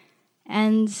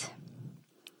 And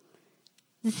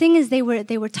the thing is, they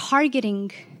were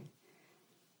targeting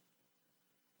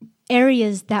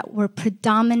areas that were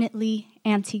predominantly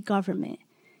anti-government.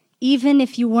 Even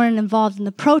if you weren't involved in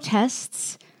the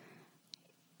protests,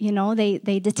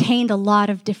 they detained a lot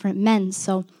of different men.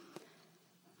 So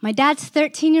my dad's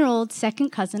 13-year-old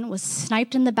second cousin was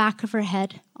sniped in the back of her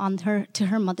head to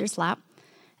her mother's lap,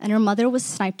 and her mother was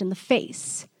sniped in the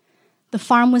face. The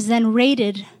farm was then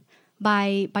raided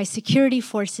by security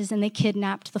forces, and they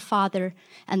kidnapped the father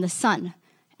and the son,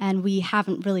 and we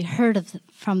haven't really heard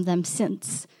from them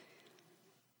since.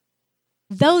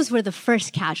 Those were the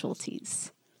first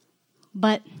casualties.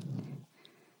 But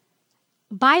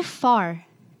by far,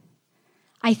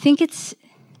 I think it's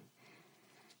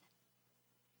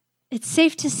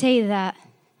safe to say that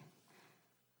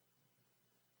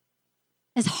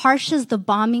as harsh as the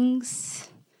bombings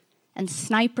and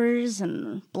snipers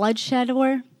and bloodshed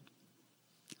were,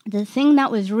 the thing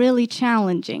that was really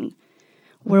challenging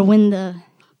were when the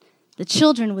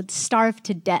children would starve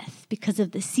to death because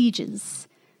of the sieges.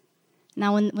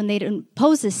 Now, when they'd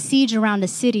impose a siege around a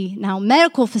city, now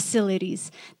medical facilities,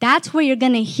 that's where you're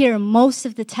going to hear most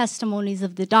of the testimonies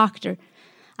of the doctor.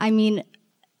 I mean,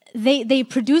 they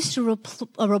produced a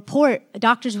report,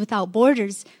 Doctors Without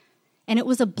Borders, and it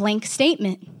was a blank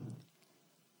statement.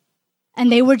 And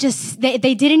they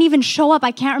didn't even show up.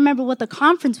 I can't remember what the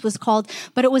conference was called,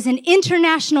 but it was an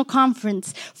international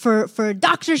conference for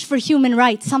Doctors for Human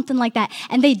Rights, something like that.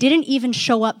 And they didn't even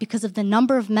show up because of the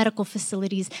number of medical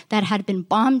facilities that had been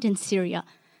bombed in Syria.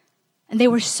 And they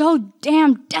were so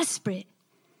damn desperate.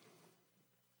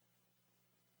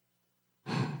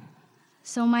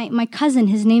 So my cousin,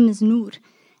 his name is Noor,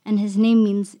 and his name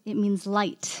means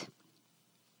light.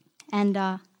 And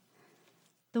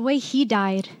the way he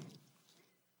died,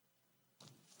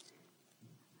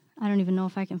 I don't even know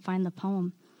if I can find the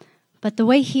poem. But the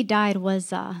way he died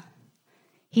was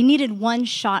he needed one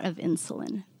shot of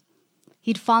insulin.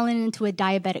 He'd fallen into a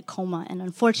diabetic coma, and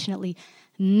unfortunately,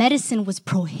 medicine was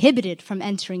prohibited from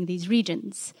entering these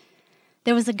regions.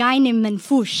 There was a guy named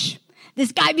Manfoush.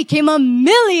 This guy became a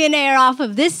millionaire off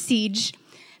of this siege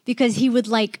because he would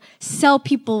sell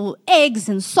people eggs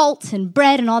and salt and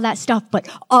bread and all that stuff, but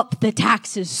up the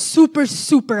taxes super,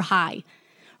 super high,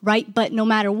 right? But no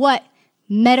matter what,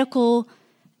 medical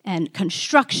and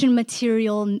construction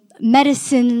material,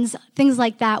 medicines, things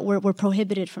like that were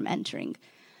prohibited from entering.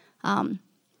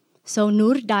 So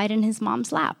Noor died in his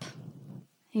mom's lap.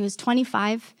 He was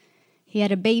 25. He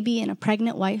had a baby and a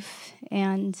pregnant wife.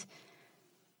 And,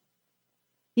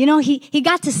 he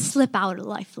got to slip out of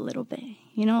life a little bit.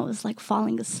 It was like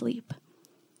falling asleep.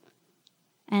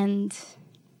 And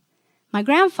my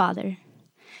grandfather,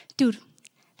 dude,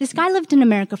 this guy lived in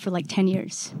America for 10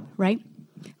 years, right?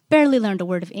 Barely learned a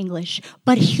word of English,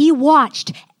 but he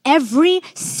watched every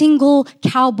single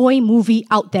cowboy movie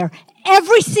out there.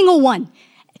 Every single one.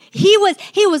 He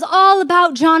was all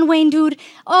about John Wayne, dude.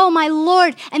 Oh my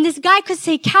Lord. And this guy could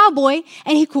say cowboy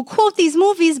and he could quote these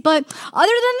movies, but other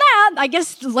than that, I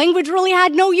guess language really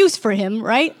had no use for him,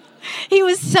 right? He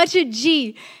was such a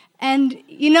G. And,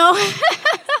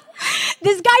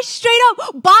 this guy straight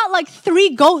up bought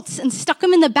 3 goats and stuck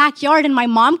them in the backyard. And my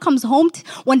mom comes home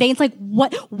one day and it's like,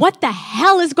 what the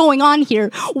hell is going on here?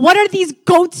 What are these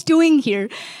goats doing here?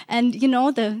 And,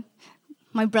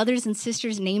 my brothers and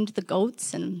sisters named the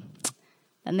goats, and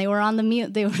then they were on the meal.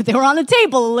 They were on the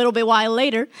table a little bit while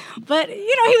later. But, he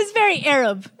was very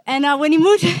Arab. And when he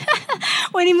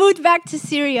moved back to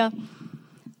Syria,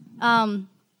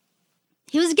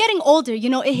 he was getting older.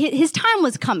 His time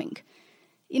was coming.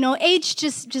 Age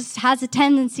just has a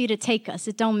tendency to take us.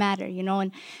 It don't matter,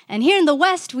 And here in the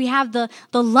West, we have the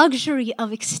luxury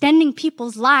of extending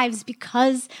people's lives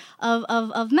because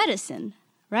of medicine,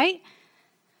 right?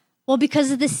 Well,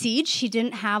 because of the siege, he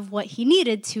didn't have what he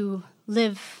needed to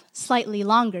live slightly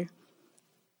longer.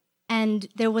 And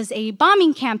there was a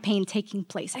bombing campaign taking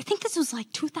place. I think this was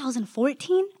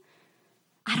 2014.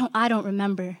 I don't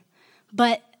remember.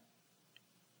 But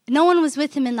no one was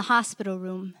with him in the hospital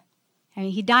room. I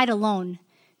mean, he died alone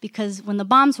because when the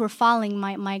bombs were falling,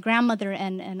 my grandmother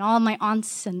and all my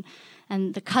aunts and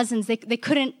the cousins, they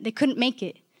couldn't make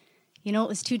it. It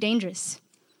was too dangerous.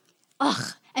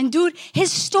 Ugh. And dude,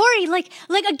 his story,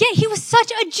 again, he was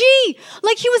such a G.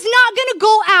 He was not gonna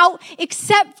go out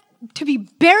except to be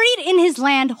buried in his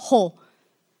land whole.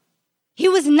 He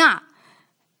was not.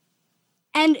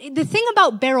 And the thing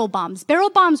about barrel bombs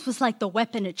was like the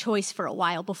weapon of choice for a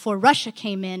while before Russia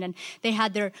came in and they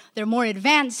had their more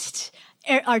advanced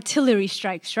artillery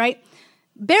strikes, right?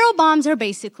 Barrel bombs are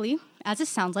basically, as it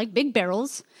sounds like, big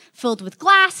barrels filled with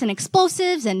glass and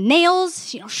explosives and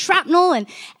nails, shrapnel.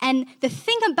 And the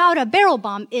thing about a barrel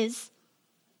bomb is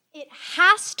it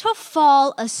has to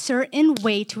fall a certain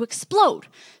way to explode.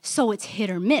 So it's hit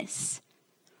or miss.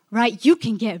 Right? You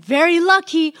can get very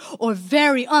lucky or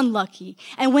very unlucky.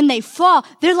 And when they fall,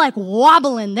 they're like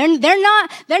wobbling. They're not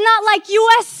like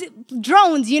US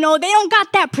drones, they don't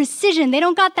got that precision. They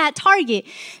don't got that target.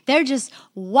 They're just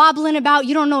wobbling about.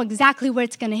 You don't know exactly where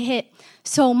it's going to hit.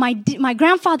 So my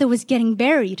grandfather was getting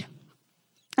buried.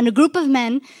 And a group of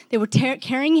men, they were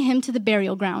carrying him to the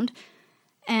burial ground.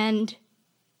 And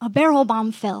a barrel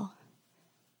bomb fell.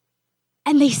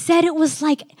 And they said it was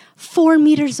like 4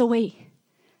 meters away.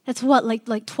 That's what,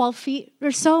 like 12 feet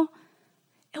or so?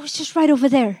 It was just right over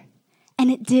there.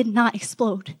 And it did not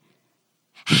explode.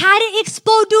 Had it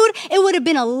explode, dude, it would have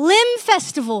been a limb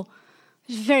festival.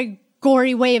 It's a very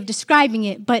gory way of describing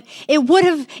it, but they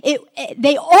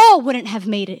all wouldn't have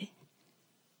made it.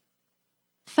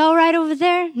 Fell right over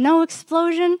there, no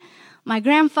explosion. My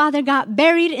grandfather got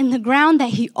buried in the ground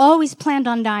that he always planned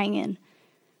on dying in.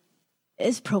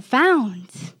 It's profound,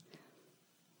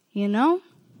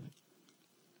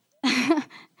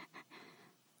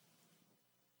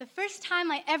 The first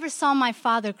time I ever saw my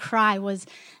father cry was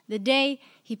the day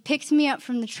he picked me up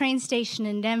from the train station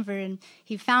in Denver and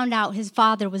he found out his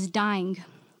father was dying.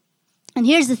 And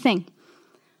here's the thing.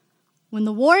 When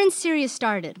the war in Syria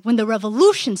started, when the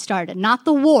revolution started, not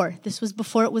the war, this was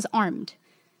before it was armed,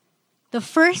 the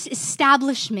first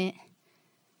establishment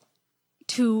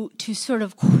to sort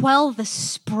of quell the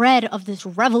spread of this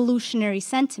revolutionary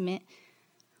sentiment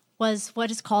was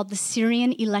what is called the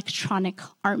Syrian Electronic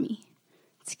Army.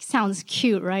 It sounds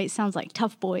cute, right? It sounds like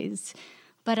tough boys.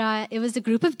 But it was a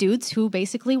group of dudes who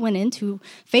basically went into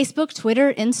Facebook,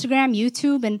 Twitter, Instagram,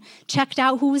 YouTube, and checked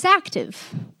out who was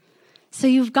active. So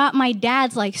you've got my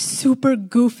dad's like super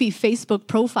goofy Facebook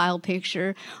profile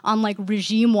picture on like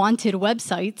regime wanted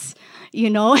websites,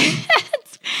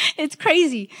 It's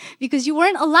crazy because you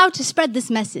weren't allowed to spread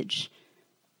this message.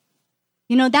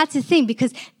 That's the thing,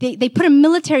 because they put a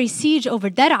military siege over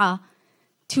Daraa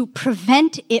to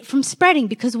prevent it from spreading.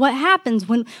 Because what happens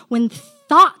when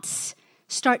thoughts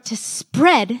start to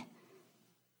spread,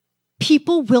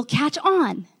 people will catch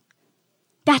on.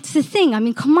 That's the thing. I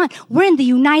mean, come on. We're in the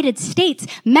United States.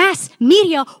 Mass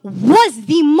media was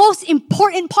the most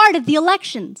important part of the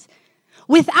elections.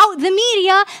 Without the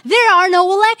media, there are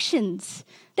no elections.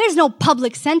 There's no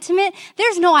public sentiment.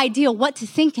 There's no idea what to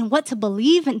think and what to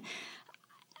believe. And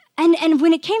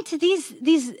when it came to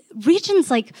these regions,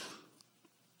 like,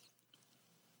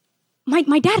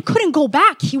 my dad couldn't go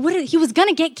back. He was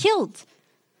gonna get killed.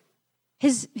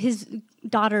 His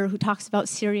daughter who talks about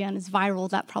Syria and is viral,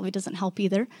 that probably doesn't help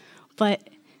either. But,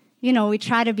 we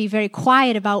try to be very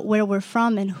quiet about where we're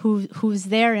from and who's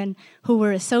there and who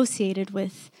we're associated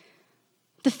with.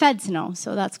 The feds know,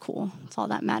 so that's cool. That's all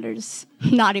that matters.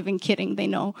 Not even kidding, they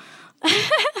know.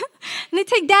 And they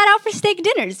take dad out for steak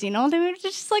dinners, They were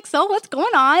just like, so what's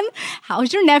going on?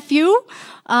 How's your nephew?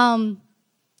 But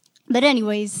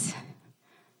anyways,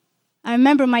 I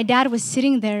remember my dad was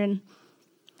sitting there and,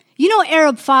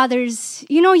 Arab fathers,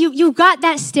 you got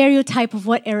that stereotype of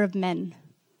what Arab men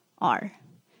are.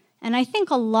 And I think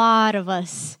a lot of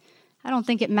us, I don't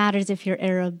think it matters if you're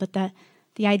Arab, but that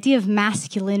the idea of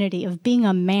masculinity, of being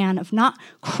a man, of not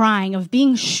crying, of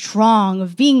being strong,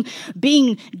 of being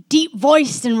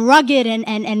deep-voiced and rugged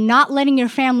and not letting your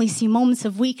family see moments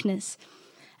of weakness.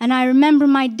 And I remember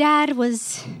my dad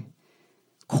was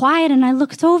quiet and I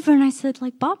looked over and I said,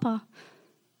 like, Papa,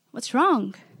 what's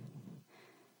wrong?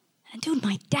 And dude,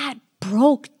 my dad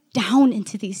broke down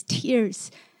into these tears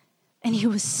and he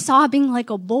was sobbing like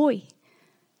a boy.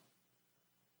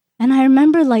 And I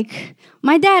remember, like,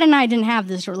 my dad and I didn't have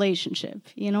this relationship.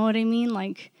 You know what I mean?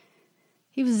 Like,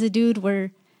 he was a dude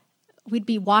where we'd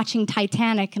be watching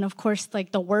Titanic, and of course,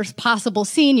 like, the worst possible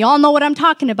scene, y'all know what I'm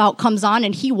talking about, comes on,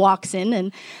 and he walks in,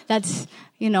 and that's,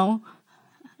 And y'all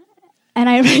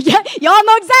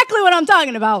know exactly what I'm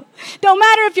talking about. Don't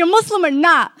matter if you're Muslim or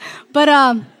not. But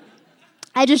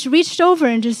I just reached over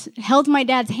and just held my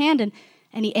dad's hand, and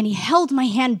he held my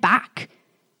hand back.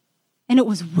 And it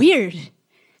was weird.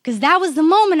 Because that was the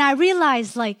moment I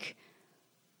realized, like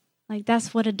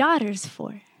that's what a daughter's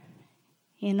for,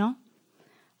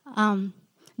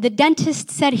 The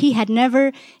dentist said he had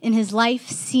never in his life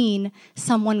seen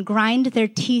someone grind their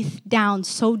teeth down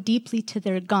so deeply to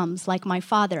their gums like my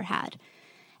father had.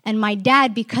 And my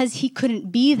dad, because he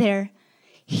couldn't be there,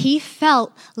 he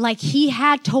felt like he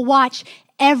had to watch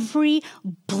every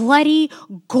bloody,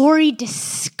 gory,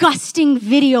 disgusting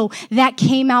video that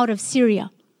came out of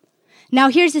Syria. Now,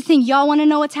 here's the thing. Y'all want to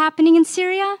know what's happening in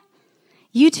Syria?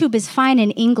 YouTube is fine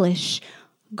in English.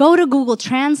 Go to Google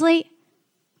Translate,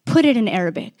 put it in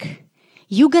Arabic.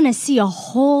 You're going to see a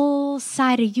whole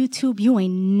side of YouTube you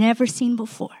ain't never seen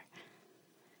before.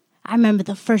 I remember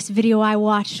the first video I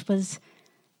watched was,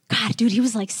 God, dude, he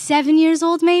was like 7 years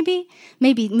old maybe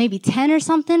 10 or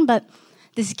something. But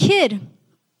this kid,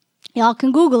 y'all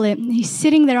can Google it. He's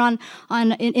sitting there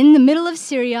in the middle of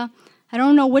Syria. I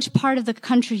don't know which part of the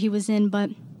country he was in,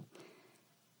 but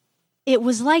it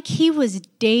was like he was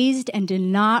dazed and did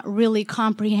not really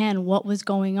comprehend what was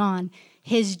going on.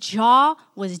 His jaw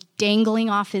was dangling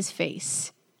off his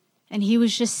face. And he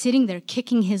was just sitting there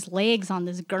kicking his legs on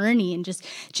this gurney and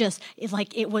just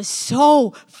like it was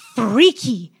so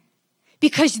freaky.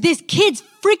 Because this kid's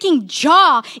freaking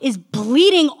jaw is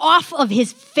bleeding off of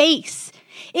his face.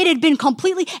 It had been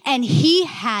completely, and he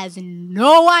has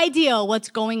no idea what's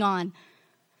going on.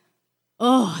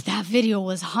 Oh, that video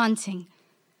was haunting.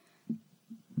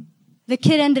 The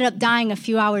kid ended up dying a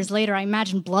few hours later. I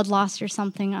imagine blood loss or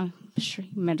something. I'm sure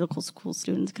medical school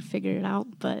students could figure it out.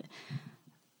 But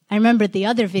I remember the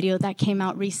other video that came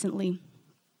out recently.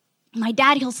 My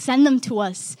dad, he'll send them to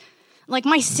us. Like,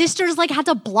 my sisters, had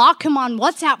to block him on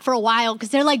WhatsApp for a while because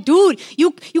they're like, dude,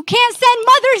 you can't send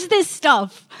mothers this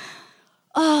stuff.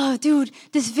 Oh, dude,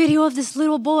 this video of this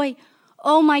little boy.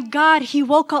 Oh, my God, he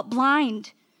woke up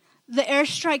blind. The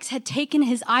airstrikes had taken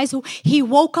his eyes. He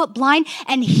woke up blind,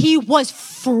 and he was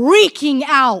freaking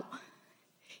out.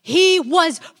 He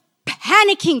was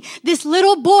panicking. This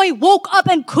little boy woke up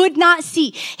and could not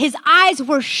see. His eyes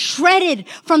were shredded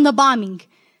from the bombing.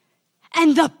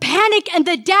 And the panic, and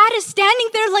the dad is standing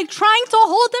there trying to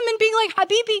hold him and being like,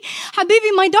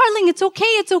 Habibi, my darling, it's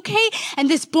okay. And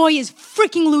this boy is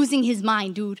freaking losing his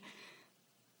mind, dude.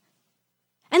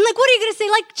 And what are you going to say?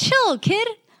 Chill, kid.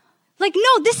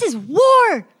 No, this is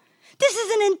war. This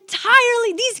is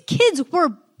these kids were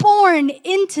born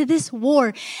into this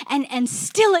war. And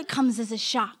still it comes as a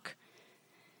shock.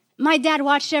 My dad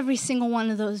watched every single one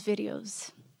of those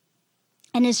videos.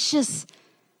 And it's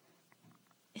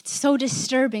so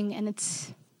disturbing, and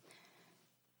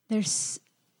there's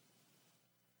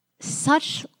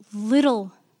such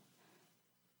little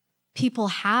people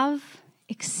have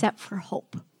except for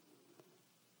hope.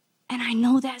 And I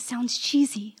know that sounds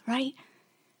cheesy, right?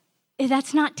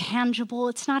 That's not tangible.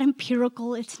 It's not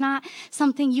empirical. It's not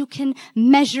something you can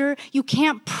measure. You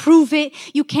can't prove it.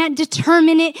 You can't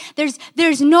determine it.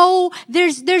 There's no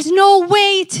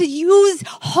way to use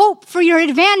hope for your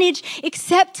advantage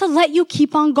except to let you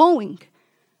keep on going.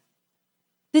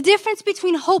 The difference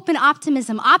between hope and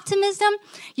optimism. Optimism,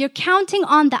 you're counting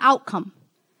on the outcome.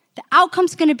 The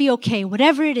outcome's going to be okay.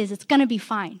 Whatever it is, it's going to be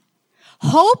fine.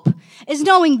 Hope is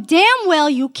knowing damn well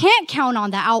you can't count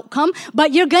on the outcome,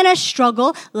 but you're going to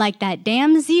struggle like that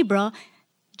damn zebra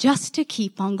just to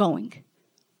keep on going.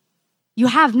 You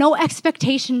have no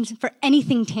expectations for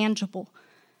anything tangible.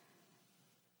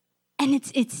 And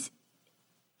it's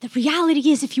the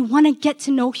reality is, if you want to get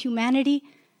to know humanity,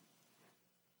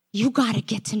 you got to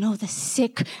get to know the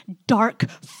sick, dark,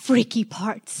 freaky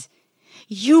parts.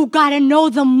 You gotta know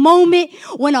the moment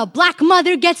when a black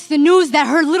mother gets the news that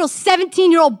her little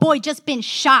 17-year-old boy just been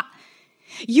shot.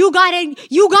 You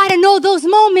gotta know those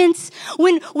moments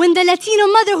when the Latino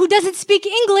mother who doesn't speak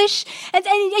English and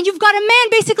you've got a man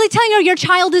basically telling her your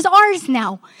child is ours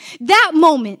now. That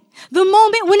moment, the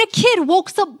moment when a kid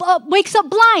wakes up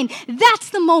blind,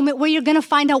 that's the moment where you're gonna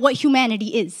find out what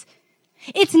humanity is.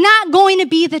 It's not going to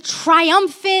be the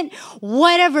triumphant,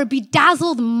 whatever,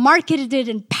 bedazzled, marketed,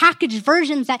 and packaged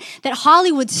versions that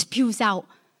Hollywood spews out.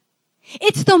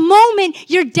 It's the moment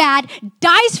your dad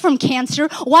dies from cancer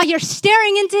while you're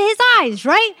staring into his eyes,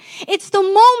 right? It's the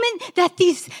moment that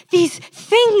these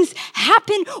things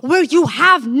happen where you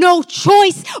have no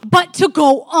choice but to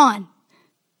go on.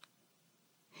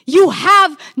 You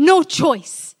have no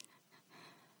choice.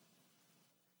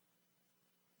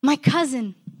 My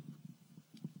cousin,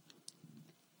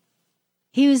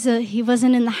 he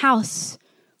wasn't in the house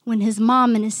when his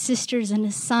mom and his sisters and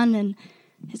his son and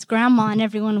his grandma and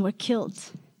everyone were killed.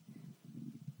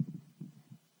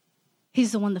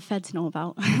 He's the one the feds know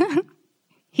about.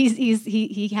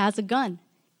 He has a gun,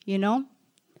 you know?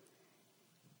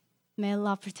 May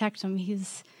Allah protect him.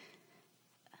 He's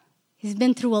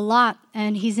been through a lot,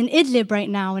 and he's in Idlib right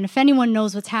now. And if anyone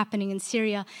knows what's happening in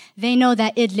Syria, they know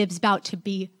that Idlib's about to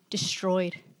be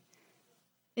destroyed.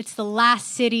 It's the last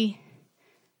city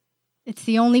It's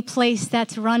the only place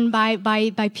that's run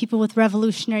by people with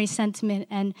revolutionary sentiment,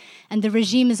 and the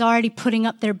regime is already putting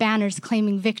up their banners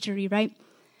claiming victory, right?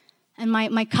 And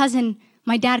my cousin,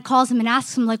 my dad calls him and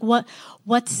asks him, like, what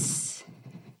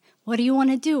do you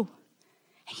want to do?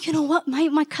 And you know what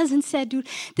my cousin said, dude?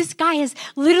 This guy has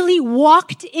literally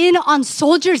walked in on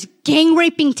soldiers gang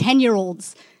raping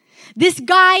 10-year-olds. This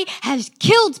guy has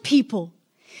killed people.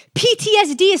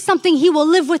 PTSD is something he will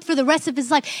live with for the rest of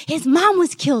his life. His mom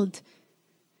was killed.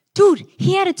 Dude,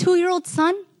 he had a 2-year-old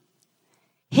son.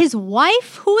 His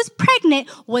wife, who was pregnant,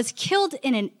 was killed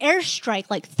in an airstrike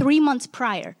like 3 months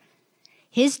prior.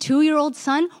 His 2-year-old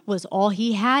son was all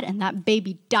he had, and that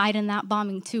baby died in that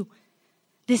bombing too.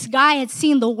 This guy had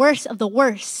seen the worst of the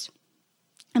worst.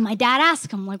 And my dad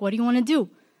asked him, like, what do you want to do?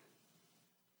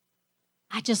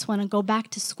 I just want to go back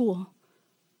to school.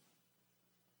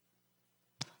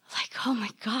 Like, oh my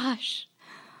gosh.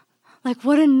 Like,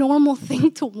 what a normal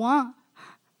thing to want.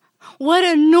 What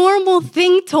a normal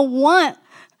thing to want.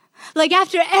 Like,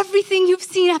 after everything you've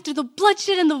seen, after the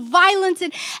bloodshed and the violence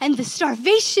and the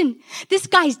starvation, this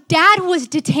guy's dad was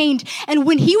detained. And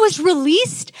when he was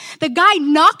released, the guy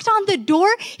knocked on the door.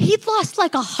 He'd lost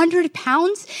like 100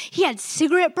 pounds. He had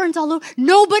cigarette burns all over.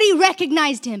 Nobody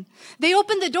recognized him. They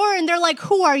opened the door and they're like,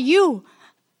 who are you?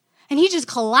 And he just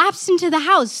collapsed into the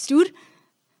house, dude.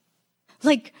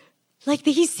 Like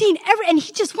he's seen and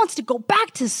he just wants to go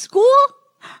back to school?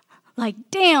 Like,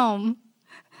 damn.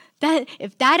 That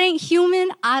if that ain't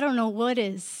human, I don't know what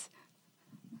is.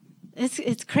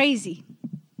 It's crazy.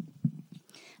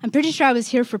 I'm pretty sure I was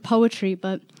here for poetry,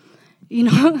 but, you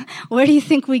know, where do you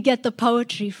think we get the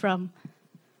poetry from?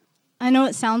 I know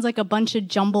it sounds like a bunch of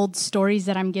jumbled stories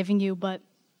that I'm giving you, but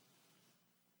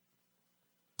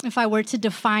if I were to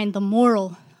define the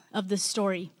moral of the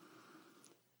story,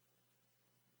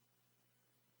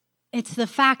 it's the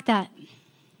fact that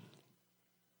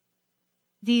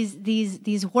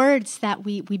these words that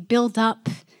we build up,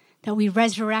 that we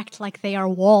resurrect like they are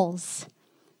walls.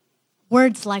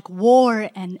 Words like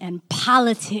war and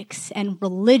politics and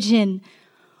religion.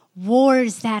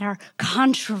 Wars that are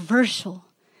controversial.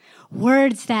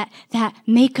 Words that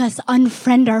make us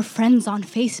unfriend our friends on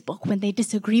Facebook when they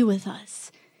disagree with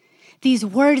us. These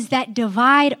words that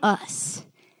divide us.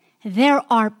 There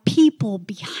are people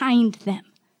behind them.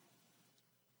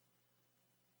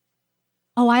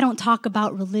 Oh, I don't talk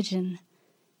about religion.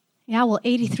 Yeah, well,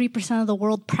 83% of the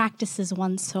world practices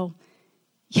one, so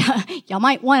yeah, y'all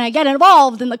might want to get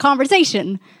involved in the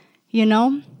conversation, you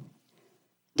know?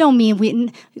 Don't mean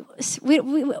we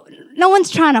no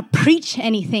one's trying to preach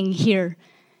anything here,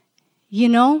 you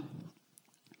know?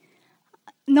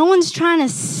 No one's trying to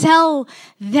sell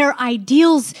their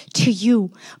ideals to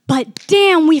you, but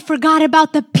damn, we forgot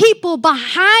about the people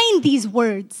behind these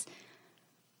words.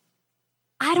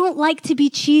 I don't like to be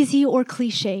cheesy or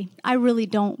cliche. I really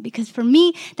don't, because for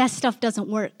me, that stuff doesn't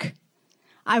work.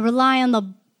 I rely on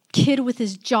the kid with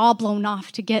his jaw blown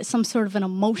off to get some sort of an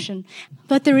emotion.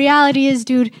 But the reality is,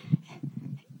 dude,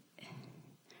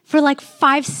 for like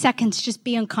 5 seconds, just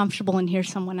be uncomfortable and hear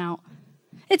someone out.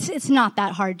 It's not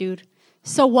that hard, dude.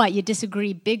 So what? You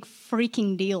disagree? Big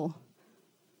freaking deal.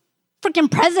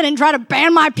 Freaking president tried to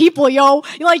ban my people, yo.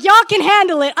 You're like, y'all can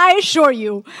handle it. I assure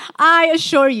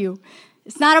you.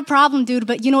 It's not a problem, dude,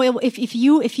 but you know, if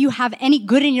you have any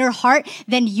good in your heart,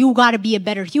 then you got to be a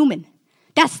better human.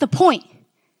 That's the point.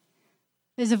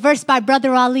 There's a verse by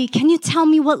Brother Ali. Can you tell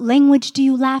me what language do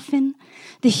you laugh in?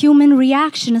 The human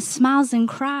reaction is smiles and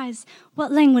cries.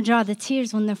 What language are the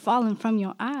tears when they're falling from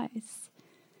your eyes?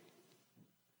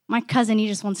 My cousin, he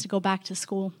just wants to go back to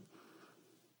school.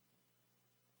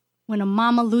 When a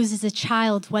mama loses a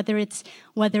child, whether it's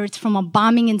from a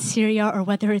bombing in Syria or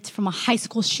whether it's from a high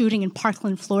school shooting in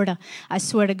Parkland, Florida, I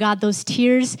swear to God, those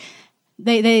tears,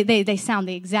 they sound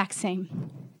the exact same.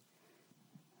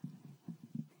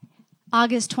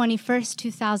 August 21st,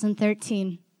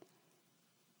 2013,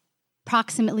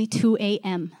 approximately 2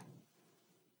 a.m.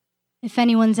 If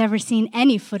anyone's ever seen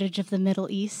any footage of the Middle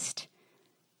East,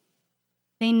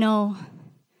 they know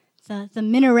the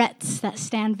minarets that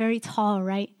stand very tall,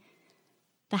 right?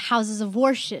 The houses of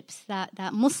worships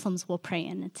that Muslims will pray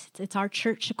in. It's our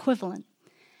church equivalent.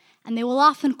 And they will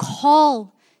often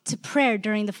call to prayer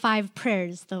during the 5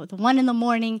 prayers, the one in the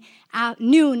morning,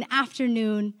 noon,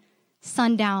 afternoon,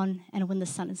 sundown, and when the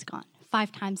sun is gone,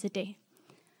 5 times a day.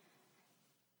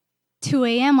 2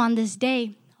 a.m. on this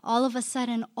day, all of a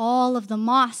sudden, all of the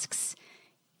mosques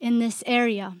in this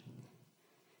area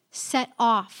set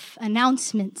off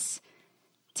announcements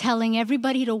telling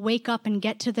everybody to wake up and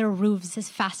get to their roofs as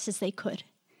fast as they could.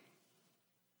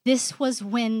 This was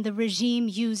when the regime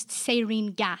used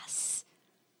sarin gas.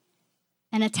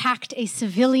 and attacked a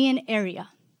civilian area.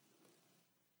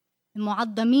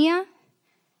 Mu'addamiyah,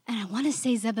 and I want to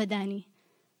say Zabadani,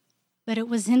 but it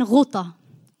was in Ghouta,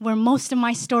 where most of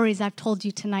my stories I've told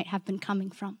you tonight have been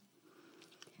coming from.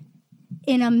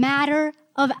 In a matter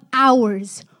of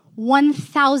hours,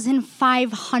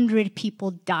 1,500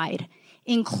 people died,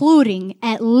 including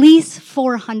at least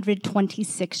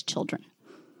 426 children.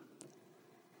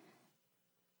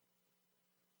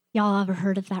 Y'all ever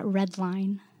heard of that red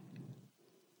line?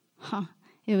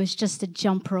 It was just a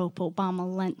jump rope Obama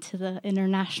lent to the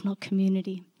international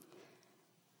community.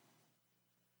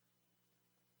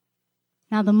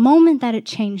 Now, the moment that it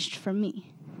changed for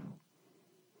me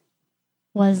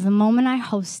was the moment I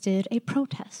hosted a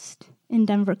protest in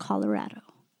Denver, Colorado.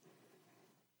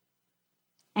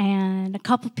 And a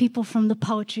couple people from the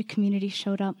poetry community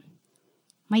showed up.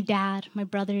 My dad, my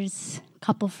brothers, a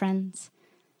couple friends.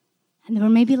 And there were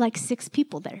maybe like 6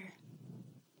 people there.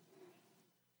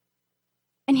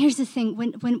 And here's the thing,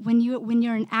 when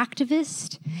you're an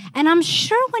activist, and I'm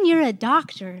sure when you're a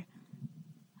doctor,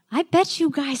 I bet you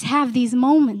guys have these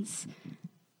moments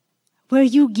where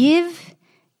you give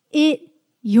it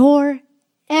your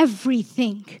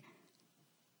everything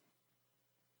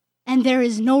and there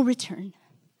is no return.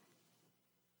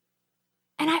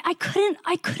 And I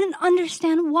couldn't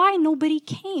understand why nobody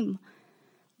came.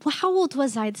 Well, how old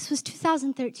was I? This was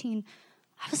 2013.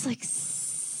 I was like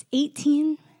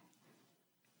 18.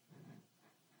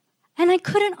 And I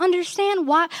couldn't understand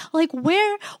why, like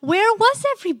where was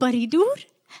everybody, dude?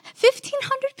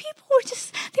 1,500 people were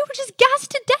just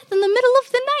gassed to death in the middle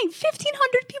of the night.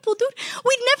 1,500 people, dude.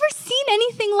 We'd never seen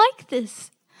anything like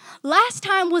this. Last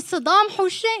time was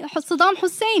Saddam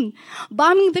Hussein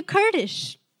bombing the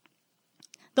Kurdish.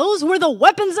 Those were the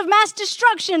weapons of mass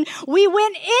destruction we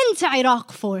went into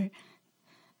Iraq for.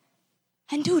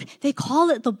 And dude, they call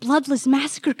it the bloodless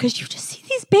massacre because you just see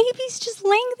these babies just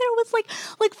laying there with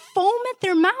like foam at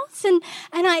their mouths. And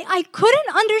I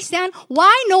couldn't understand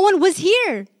why no one was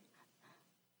here.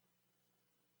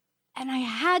 And I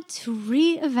had to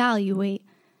reevaluate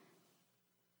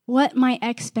what my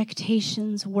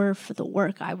expectations were for the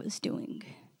work I was doing.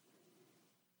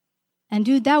 And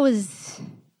dude, there was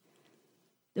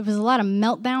a lot of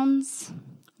meltdowns,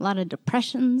 a lot of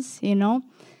depressions, you know,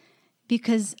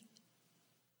 because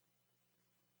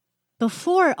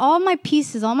before, all my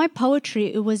pieces, all my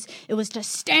poetry, it was to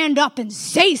stand up and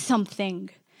say something,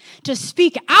 to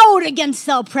speak out against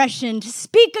the oppression, to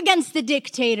speak against the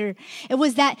dictator. It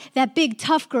was that big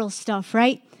tough girl stuff,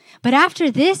 right? But after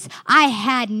this, I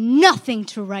had nothing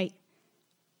to write.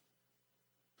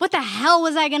 What the hell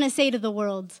was I going to say to the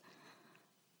world?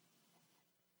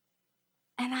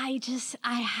 And I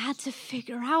had to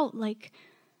figure out, like,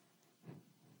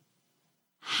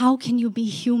 how can you be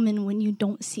human when you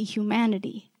don't see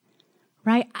humanity,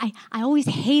 right? I always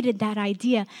hated that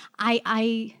idea.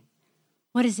 I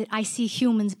see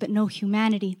humans but no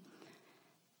humanity.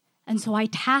 And so I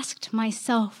tasked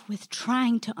myself with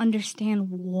trying to understand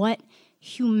what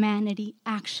humanity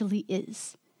actually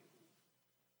is.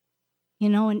 You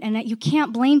know, and you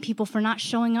can't blame people for not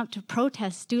showing up to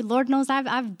protests. Dude, Lord knows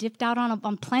I've dipped out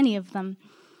on plenty of them.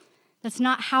 That's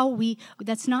not how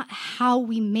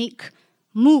we make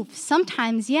moves.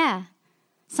 Sometimes, yeah.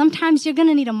 Sometimes you're going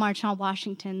to need a march on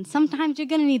Washington. Sometimes you're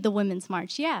going to need the Women's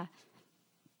March, yeah.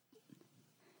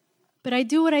 But I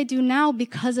do what I do now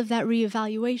because of that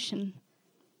reevaluation.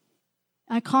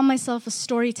 I call myself a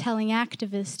storytelling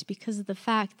activist because of the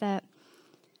fact that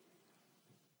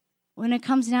when it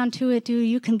comes down to it, dude,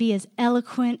 you can be as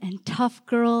eloquent and tough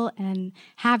girl and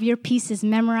have your pieces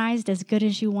memorized as good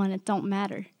as you want. It don't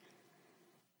matter.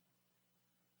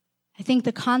 I think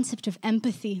the concept of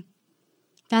empathy,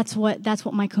 that's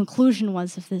what my conclusion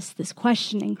was of this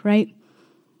questioning, right?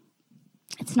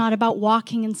 It's not about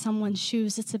walking in someone's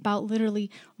shoes. It's about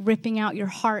literally ripping out your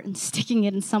heart and sticking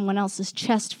it in someone else's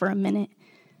chest for a minute.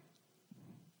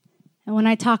 And when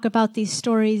I talk about these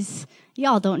stories,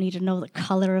 y'all don't need to know the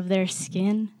color of their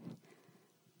skin.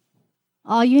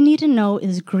 All you need to know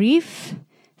is grief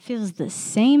feels the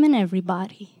same in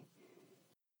everybody.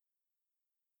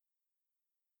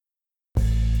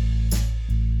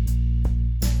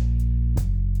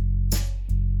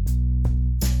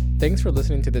 Thanks for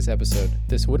listening to this episode.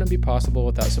 This wouldn't be possible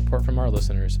without support from our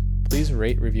listeners. Please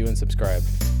rate, review, and subscribe.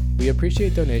 We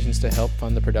appreciate donations to help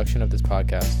fund the production of this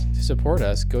podcast. To support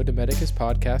us, go to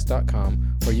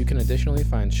medicuspodcast.com, where you can additionally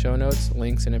find show notes,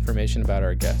 links, and information about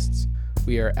our guests.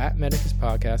 We are at Medicus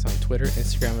Podcast on Twitter,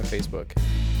 Instagram, and Facebook.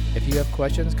 If you have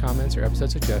questions, comments, or episode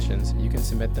suggestions, you can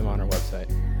submit them on our website.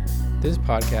 This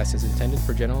podcast is intended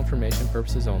for general information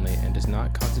purposes only and does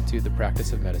not constitute the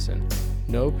practice of medicine.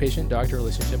 No patient-doctor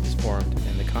relationship is formed,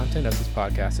 and the content of this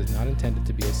podcast is not intended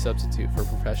to be a substitute for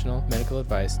professional medical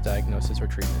advice, diagnosis, or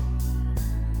treatment.